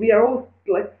course, we are all,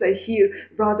 let's say here,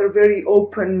 rather very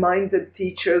open-minded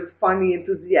teachers, funny,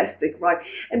 enthusiastic, right?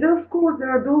 And then, of course, there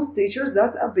are those teachers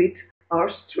that a bit are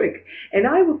strict. And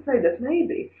I would say that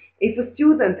maybe if a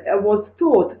student was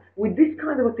taught with this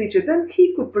kind of a teacher, then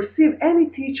he could perceive any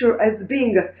teacher as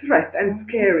being a threat and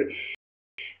scary.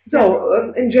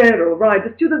 So, in general, right,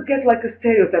 the students get like a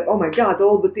stereotype, oh my God,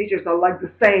 all the teachers are like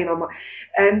the same.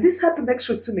 And this happened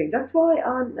actually to me. That's why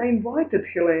I invited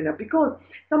Helena, because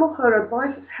some of her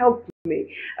advices helped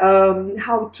me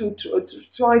how to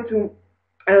try to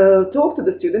talk to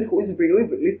the student who is really,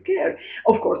 really scared.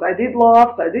 Of course, I did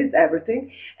laugh, I did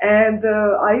everything, and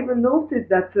I even noticed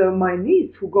that my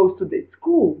niece, who goes to this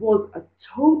school, was a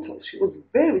she was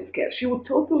very scared. She would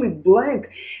totally blank.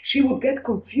 She would get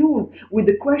confused with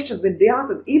the questions and the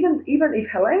answers, even if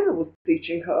Helena was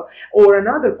teaching her or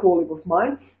another colleague of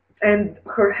mine. And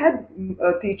her head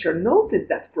teacher noticed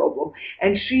that problem,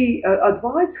 and she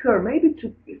advised her maybe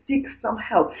to seek some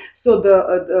help. So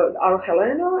our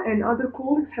Helena and other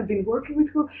colleagues have been working with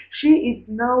her. She is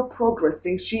now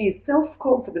progressing. She is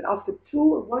self-confident after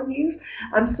 1 year.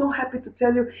 I'm so happy to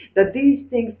tell you that these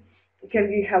things can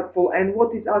be helpful. And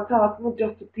what is our task? Not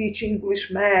just to teach English,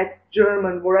 math,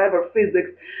 German, whatever, physics,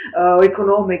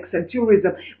 economics, and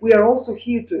tourism. We are also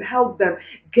here to help them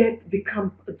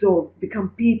become adults, become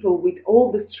people with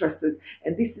all the stresses.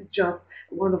 And this is just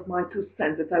one of my 2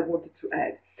 cents that I wanted to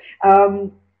add.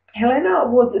 Helena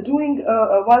was doing,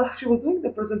 while she was doing the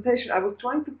presentation, I was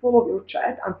trying to follow your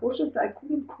chat. Unfortunately, I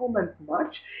couldn't comment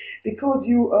much because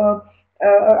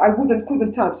I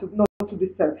couldn't type, so not to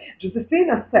disturb.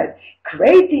 Josephina said,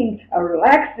 creating a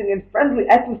relaxing and friendly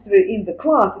atmosphere in the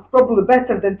class is probably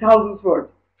better than thousands words.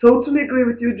 Totally agree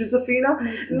with you, Josephina.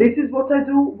 This is what I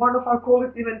do. One of our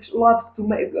colleagues even loves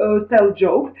to tell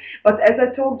jokes. But as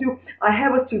I told you, I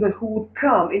have a student who would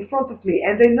come in front of me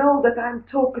and they know that I'm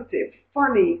talkative,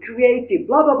 funny, creative,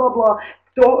 blah, blah, blah, blah.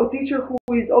 So a teacher who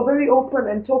is very open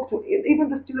and talk to even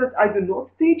the students I do not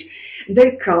teach,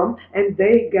 they come and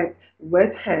they get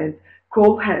wet hands,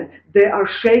 cold hands. They are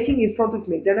shaking in front of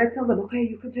me. Then I tell them, okay,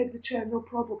 you can take the chair, no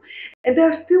problem. And they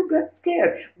are still get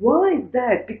scared. Why is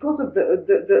that? Because of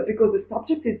because the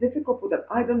subject is difficult for them.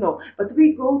 I don't know. But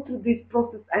we go through this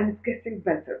process and it's getting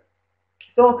better.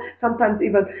 So sometimes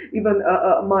even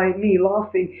me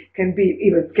laughing can be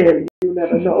even scary. You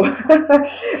never know.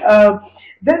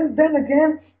 Then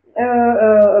again,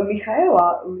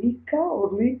 Michaela, Lika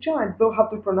or Licha, I don't know how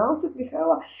to pronounce it,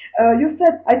 Michaela. You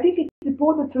said, I think it's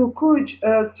important to encourage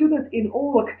students in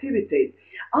all activities.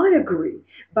 I agree,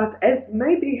 but as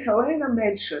maybe Helena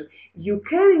mentioned, you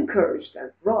can encourage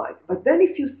them, right? But then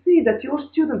if you see that your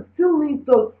students still need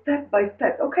those step by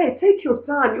step, okay, take your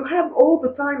time. You have all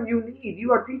the time you need.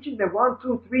 You are teaching them 1,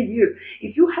 2, 3 years.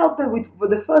 If you help them with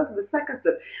the first and the second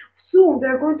step, soon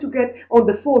they're going to get on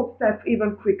the fourth step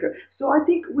even quicker. So I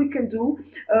think we can do.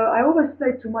 I always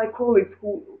say to my colleagues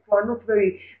who are not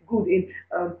very good in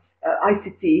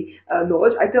ICT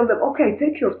knowledge, I tell them, okay,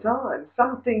 take your time.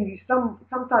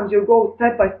 Sometimes you go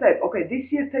step by step. Okay, this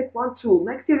year take 1 tool.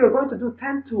 Next year you're going to do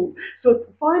 10 tools. So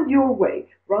find your way,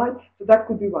 right? So that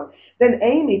could be one. Then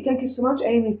Amy, thank you so much,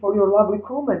 Amy, for your lovely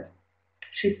comment.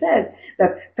 She says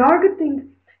that targeting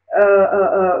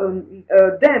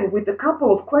them with a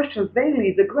couple of questions daily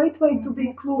is a great way to be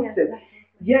inclusive.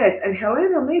 Yes, and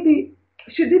Helena, maybe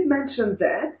she did mention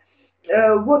that.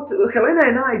 What Helena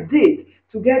and I did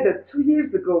together 2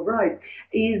 years ago, right,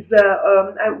 is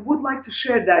I would like to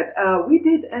share that we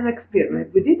did an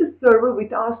experiment. We did a survey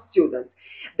with our students.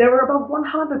 There were about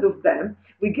 100 of them.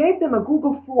 We gave them a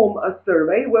Google form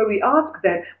survey where we asked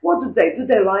them, what do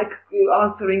they like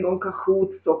answering on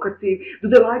Kahoot, Socrative? Do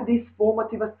they like this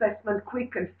formative assessment,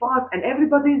 quick and fast? And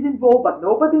everybody is involved, but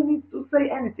nobody needs to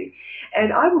say anything.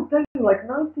 And I would tell you, like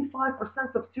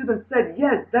 95% of students said,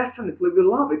 yes, definitely, we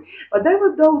love it. But there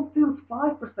were those still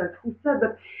 5% who said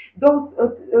that those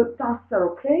tasks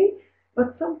are okay,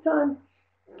 but sometimes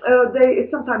they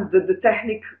sometimes the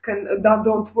technique can that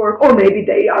don't work, or maybe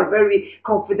they are very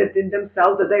confident in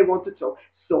themselves that they want to talk.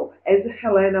 So, as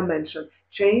Helena mentioned,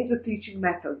 change the teaching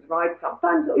methods, right?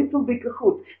 Sometimes it will be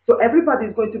Kahoot, so everybody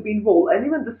is going to be involved, and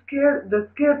even the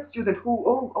scared student who,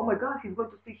 oh my God, he's going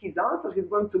to see his answer, he's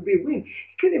going to be win.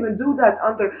 He can even do that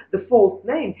under the false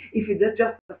name if it is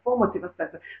just a formative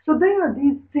assessment. So there are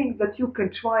these things that you can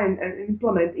try and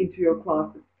implement into your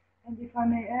classes. And if I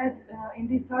may add, in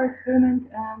this our experiment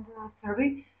and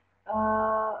survey,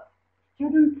 uh,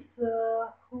 students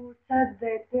who said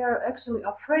that they are actually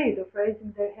afraid of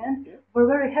raising their hand Yeah. were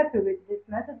very happy with this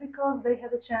method because they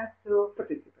had a chance to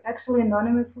Participate. actually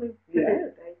anonymously Yeah.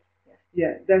 participate. Yes.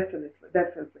 Yeah, definitely,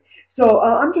 definitely. So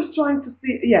I'm just trying to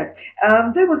see. Yeah,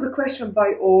 there was a question by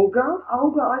Olga.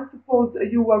 Olga, I suppose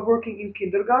you are working in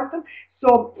kindergarten.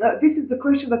 So this is the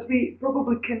question that we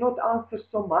probably cannot answer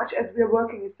so much as we are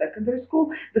working in secondary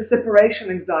school, the separation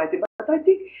anxiety. But I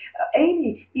think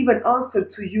Amy even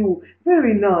answered to you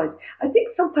very nice. I think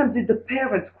sometimes the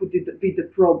parents could be the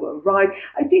problem, right?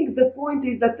 I think the point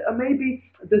is that maybe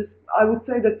this. I would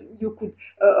say that you could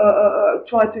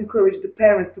try to encourage the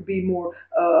parents to be more.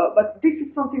 But this is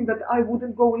something that I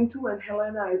wouldn't go into, and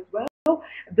Helena as well.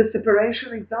 The separation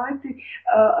anxiety,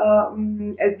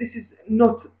 as this is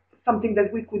not something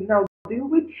that we could now deal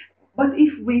with. But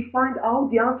if we find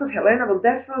out the answer, Helena will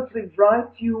definitely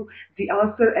write you the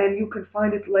answer, and you can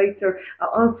find it later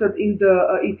answered in the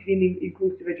eTwinning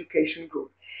Inclusive Education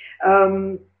group.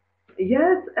 Um,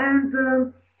 yes, and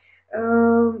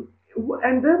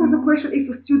there was a question if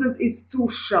a student is too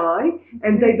shy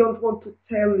and they don't want to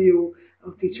tell you,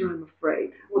 oh, teacher, I'm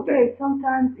afraid. Okay,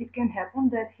 sometimes it can happen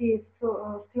that he is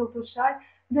still too shy.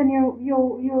 Then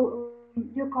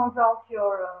you consult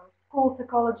your school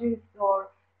psychologist or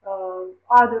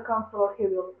other counselor. He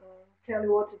will tell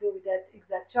you what to do with that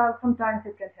exact child. Sometimes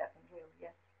it can happen, really.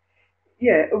 Yes.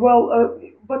 Yeah, well,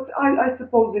 but I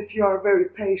suppose if you are very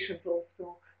patient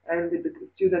also, and with the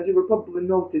student, you will probably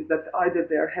notice that either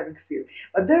they are having fear.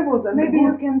 But there was a Maybe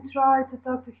you good can try to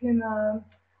talk to him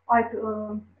like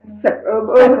one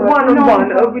on not in one,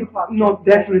 front of the with class. not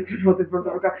Yes. definitely not in front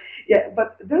of a car. Yeah,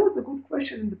 but there was a good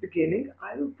question in the beginning.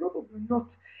 I will probably not.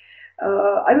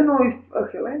 I don't know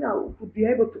if Helena would be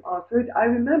able to answer it. I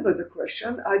remember the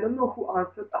question. I don't know who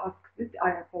asked it.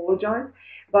 I apologize.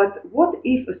 But what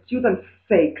if a student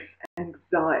fakes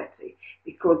anxiety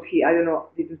because he, I don't know,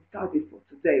 didn't study for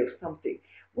today or something?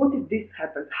 What if this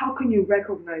happens? How can you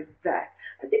recognize that?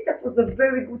 I think that was a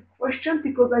very good question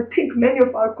because I think many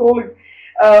of our colleagues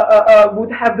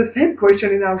would have the same question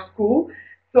in our school.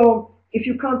 So if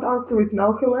you can't answer it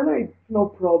now, Helena, it's no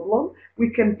problem.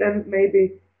 We can then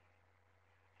maybe.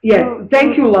 Yes,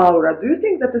 thank you, Laura. Do you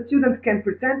think that a student can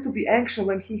pretend to be anxious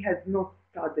when he has not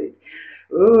studied?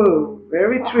 Oh,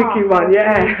 very tricky one.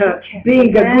 Yeah,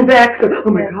 being a good actor. Oh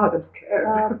my Yes. God,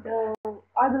 I'm scared.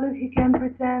 I believe he can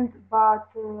pretend, but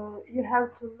you have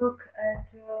to look at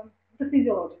the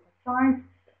physiological signs,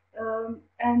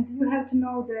 and you have to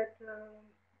know that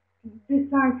these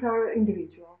signs are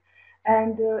individual.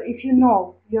 And if you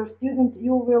know your student,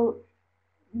 you will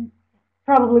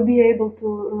probably be able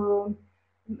to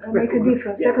make a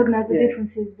difference, Yeah, recognize the yeah.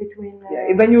 differences between.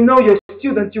 Yeah, when you know your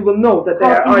student, you will know that they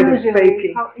How are either usually-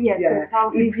 faking. yes, Yeah, yes,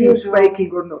 how if is you're usual.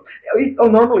 faking or not. Or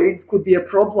normally it could be a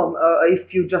problem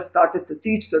if you just started to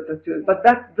teach certain students. But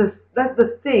that's the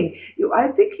thing. I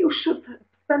think you should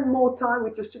spend more time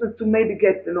with your students to maybe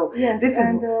get to know. Yes, This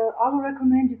and is I will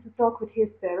recommend you to talk with his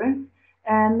parents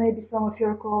and maybe some of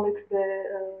your colleagues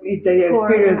if they who are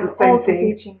experience the same also thing.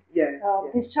 teaching Yeah,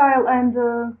 yeah. this child and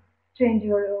change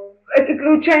your. It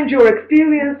will change your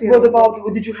experience. What about?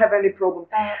 Did you have any problems?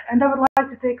 And I would like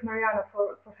to thank Mariana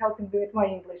for helping me with my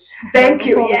English. Thank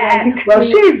you. Yeah. Well,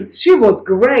 she was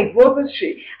great, wasn't she?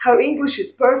 Her English is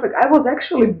perfect. I was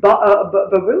actually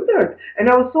bewildered, and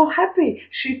I was so happy.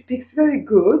 She speaks very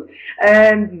good,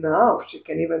 and now she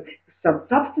can even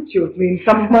substitute me in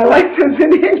some of my lessons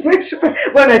in English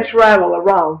when I travel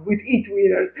around with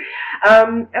eTwinners.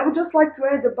 I would just like to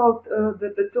add about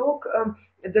the talk.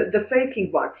 The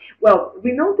faking one. Well,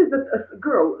 we noticed that a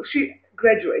girl, she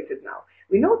graduated now.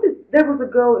 We noticed there was a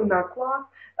girl in our class.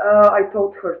 I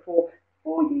taught her for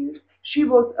 4 years. She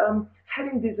was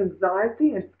having this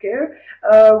anxiety and scare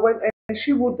when and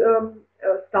she would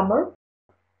stammer.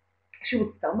 She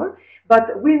would stammer,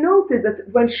 but we noticed that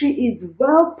when she is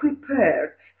well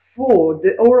prepared for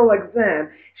the oral exam,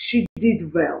 she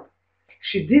did well.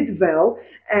 She did well,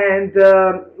 and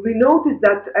we noticed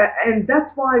that, and that's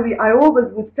why I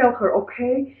always would tell her,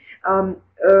 okay, um,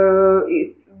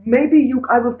 maybe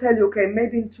I will tell you, okay,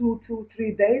 maybe in 2,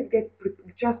 3 days,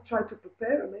 just try to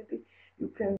prepare, and maybe you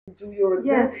can do your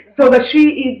Yes. exam, so that she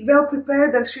is well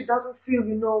prepared and she doesn't feel,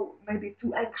 maybe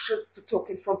too anxious to talk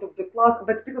in front of the class.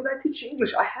 But because I teach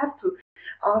English, I have to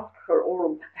ask her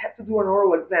oral. I have to do an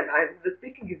oral exam. The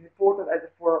speaking is important as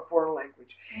a foreign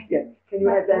language. Yes. Can you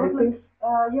add anything?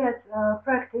 Yes,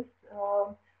 practice.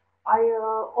 I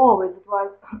always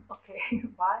advise. Okay,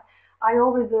 bye. I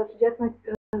always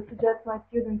suggest my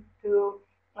students to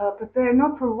prepare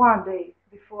not for one day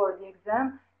before the exam,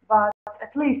 but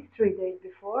at least 3 days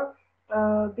before,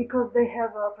 because they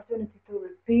have an opportunity to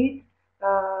repeat,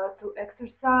 to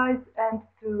exercise, and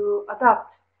to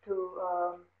adapt to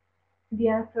the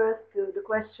answers to the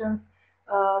questions,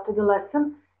 to the lesson.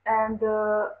 And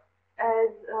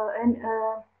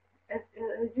as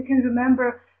you can remember,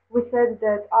 we said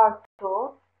that our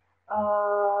thoughts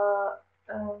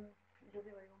um,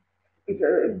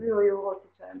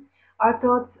 our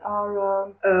thoughts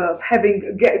are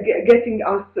Getting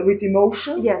us with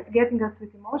emotion. yes, getting us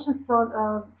with emotion. So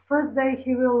first day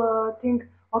he will think,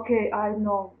 okay, I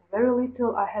know very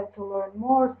little, I have to learn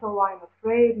more, so I'm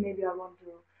afraid, maybe I won't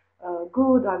do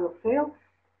good, I will fail.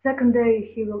 Second day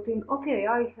he will think, okay,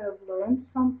 I have learned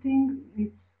something,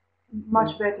 it's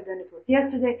much better than it was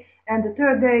yesterday. And the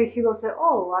third day he will say,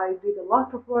 oh, I did a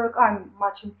lot of work, I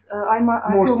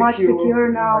feel much secure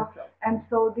now. And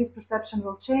so this perception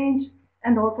will change,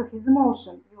 and also his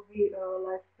emotions will be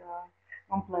less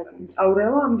unpleasant.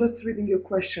 Aurela, I'm just reading your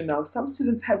question now. Some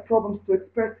students have problems to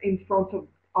express in front of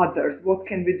others. What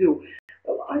can we do?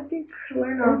 Well, I think,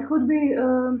 Helena, it could be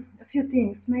a few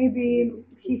things. Maybe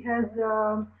he has,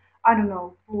 I don't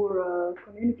know, poor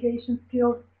communication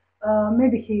skills.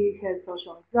 Maybe he has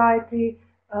social anxiety.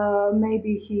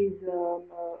 Maybe he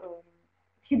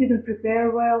didn't prepare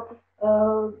well.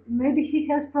 Maybe he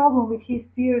has problem with his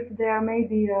peers. There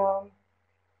maybe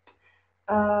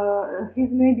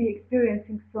he's maybe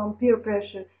experiencing some peer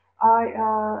pressure.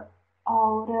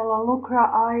 Aurela Lucra,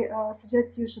 I suggest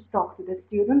you should talk to the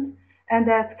student and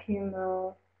ask him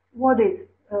what is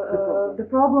the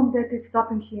problem that is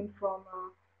stopping him from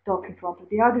talking in front of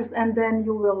the others, and then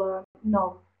you will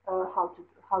know how to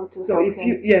so help if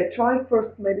him. try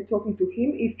first maybe talking to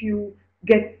him. If you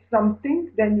get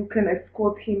something, then you can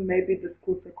escort him. Maybe the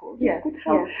school psychologist could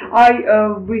help.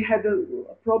 Yes. We had a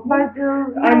problem. But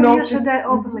I you should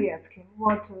openly ask him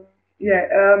what.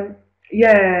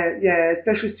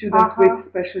 Especially students with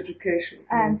special education.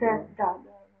 And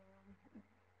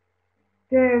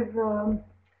there's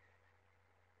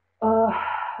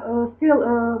still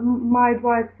my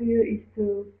advice to you is to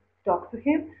talk to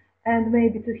him, and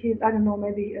maybe to his, I don't know,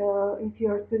 maybe if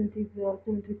your student is a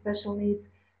student with special needs,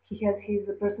 he has his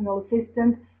personal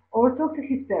assistant, or talk to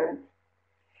his parents.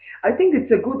 I think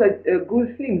it's a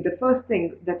good thing. The first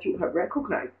thing that you have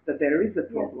recognized that there is a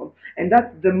problem, and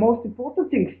that's the most important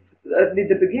thing at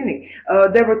the beginning.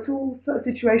 There were two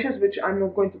situations which I'm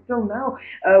not going to tell now,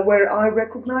 where I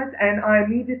recognized and I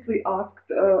immediately asked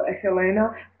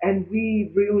Helena, and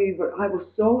we really were, I was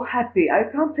so happy. I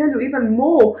can't tell you even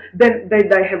more than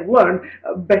they have learned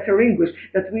better English,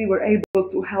 that we were able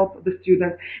to help the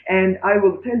students. And I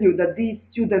will tell you that these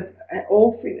students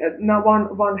now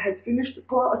one has finished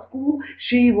school.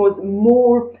 She was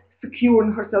more secure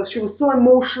in herself. She was so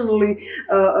emotionally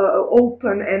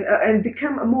open and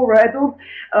became more adult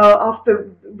after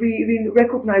we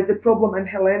recognized the problem, and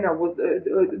Helena was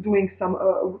doing some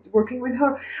working with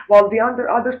her. While the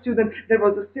other student, there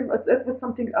was that was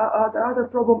something the other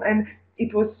problem, and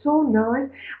it was so nice.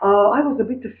 I was a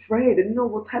bit afraid. I didn't know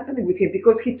what's happening with him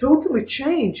because he totally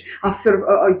changed after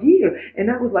a year,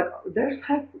 and I was like,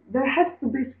 there has to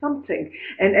be something.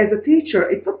 And as a teacher,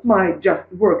 it's not my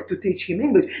just work to teach him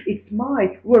English. It's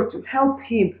my work to help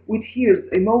him with his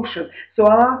emotions. So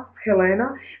I asked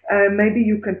Helena, maybe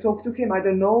you can talk to him. I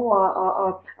don't know.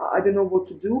 I don't know what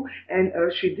to do, and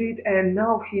she did, and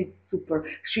now he's super.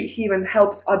 He even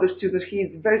helps other students. He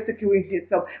is very secure in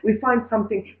himself. We find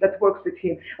something that works with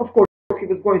him. Of course, he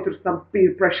was going through some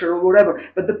peer pressure or whatever,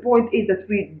 but the point is that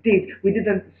we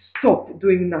didn't stop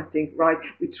doing nothing, right?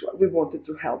 We wanted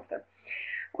to help them.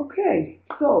 Okay,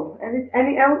 so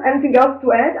anything else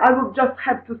to add? I will just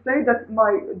have to say that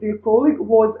my dear colleague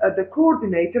was the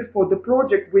coordinator for the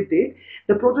project we did.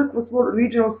 The project was for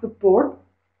regional support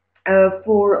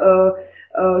for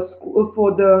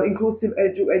the inclusive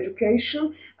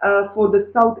education for the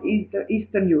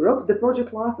Eastern Europe. The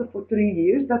project lasted for 3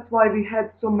 years. That's why we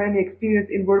had so many experience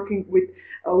in working with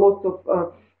lots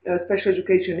of special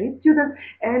education needs students.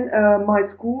 And my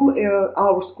school,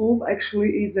 our school actually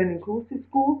is an inclusive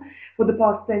school. For the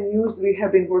past 10 years we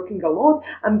have been working a lot.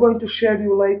 I'm going to share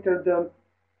you later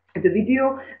the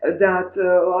video that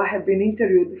I have been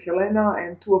interviewed Helena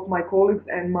and two of my colleagues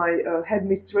and my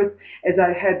headmistress, as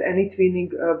I had an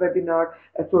eTwinning webinar,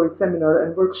 seminar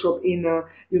and workshop in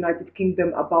United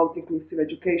Kingdom about inclusive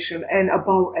education and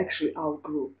about actually our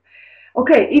group.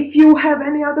 Okay, if you have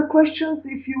any other questions,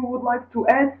 if you would like to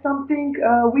add something,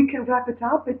 we can wrap it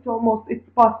up. It's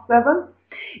past 7.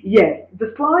 Yes,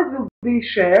 the slides will be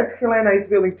shared. Helena is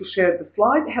willing to share the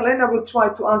slide. Helena will try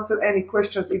to answer any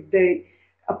questions if they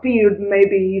appeared.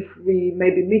 Maybe if we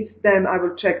missed them, I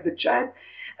will check the chat.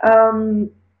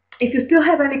 If you still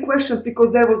have any questions,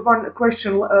 because there was one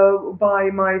question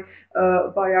by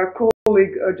our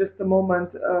colleague just a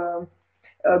moment.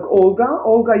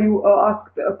 Olga, you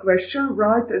asked a question,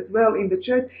 right, as well in the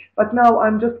chat, but now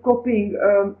I'm just copying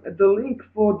the link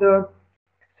for the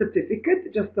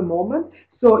certificate, just a moment.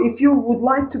 So if you would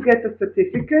like to get a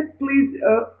certificate, please,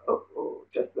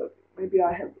 maybe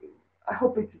I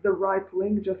hope it's the right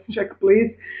link, just check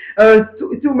please.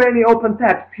 Too many open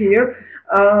tabs here.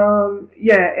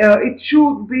 It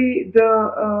should be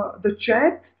the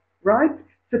chat, right,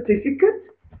 certificate.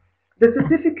 The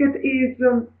certificate is...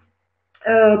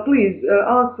 please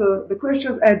answer the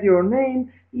questions, add your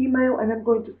name, email, and I'm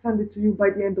going to send it to you by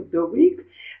the end of the week.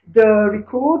 The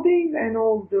recording and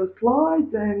all the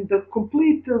slides and the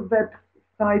complete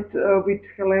website with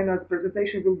Helena's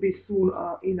presentation will be soon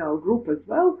in our group as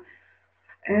well.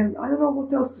 And I don't know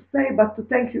what else to say, but to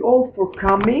thank you all for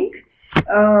coming.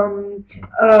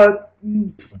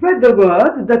 Spread the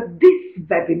word that this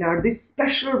webinar, this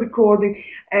special recording,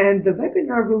 and the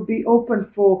webinar will be open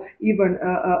for even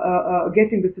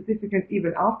getting the certificate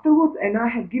even afterwards. And I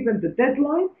have given the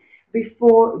deadline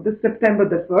before the September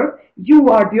the 1st. You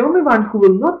are the only one who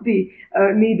will not be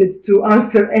needed to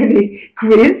answer any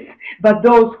quiz, but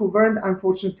those who weren't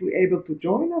unfortunately able to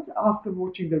join us after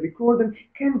watching the recording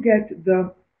can get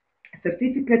the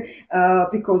certificate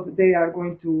because they are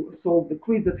going to solve the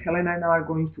quiz that Helena and I are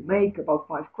going to make about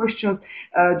 5 questions,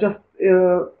 just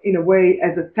in a way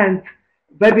as a 10th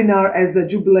webinar, as a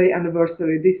Jubilee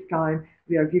anniversary. This time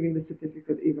we are giving the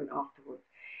certificate even afterwards.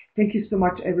 Thank you so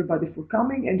much everybody for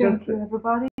coming, and thank you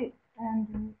everybody,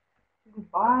 and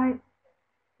goodbye,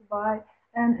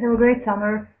 and have a great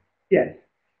summer. Yes,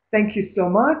 thank you so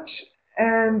much,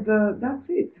 and that's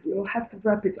it. We'll have to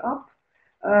wrap it up.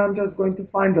 I'm just going to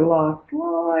find the last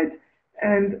slide,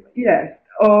 and yes,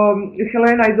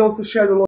 Helena has also shared a lot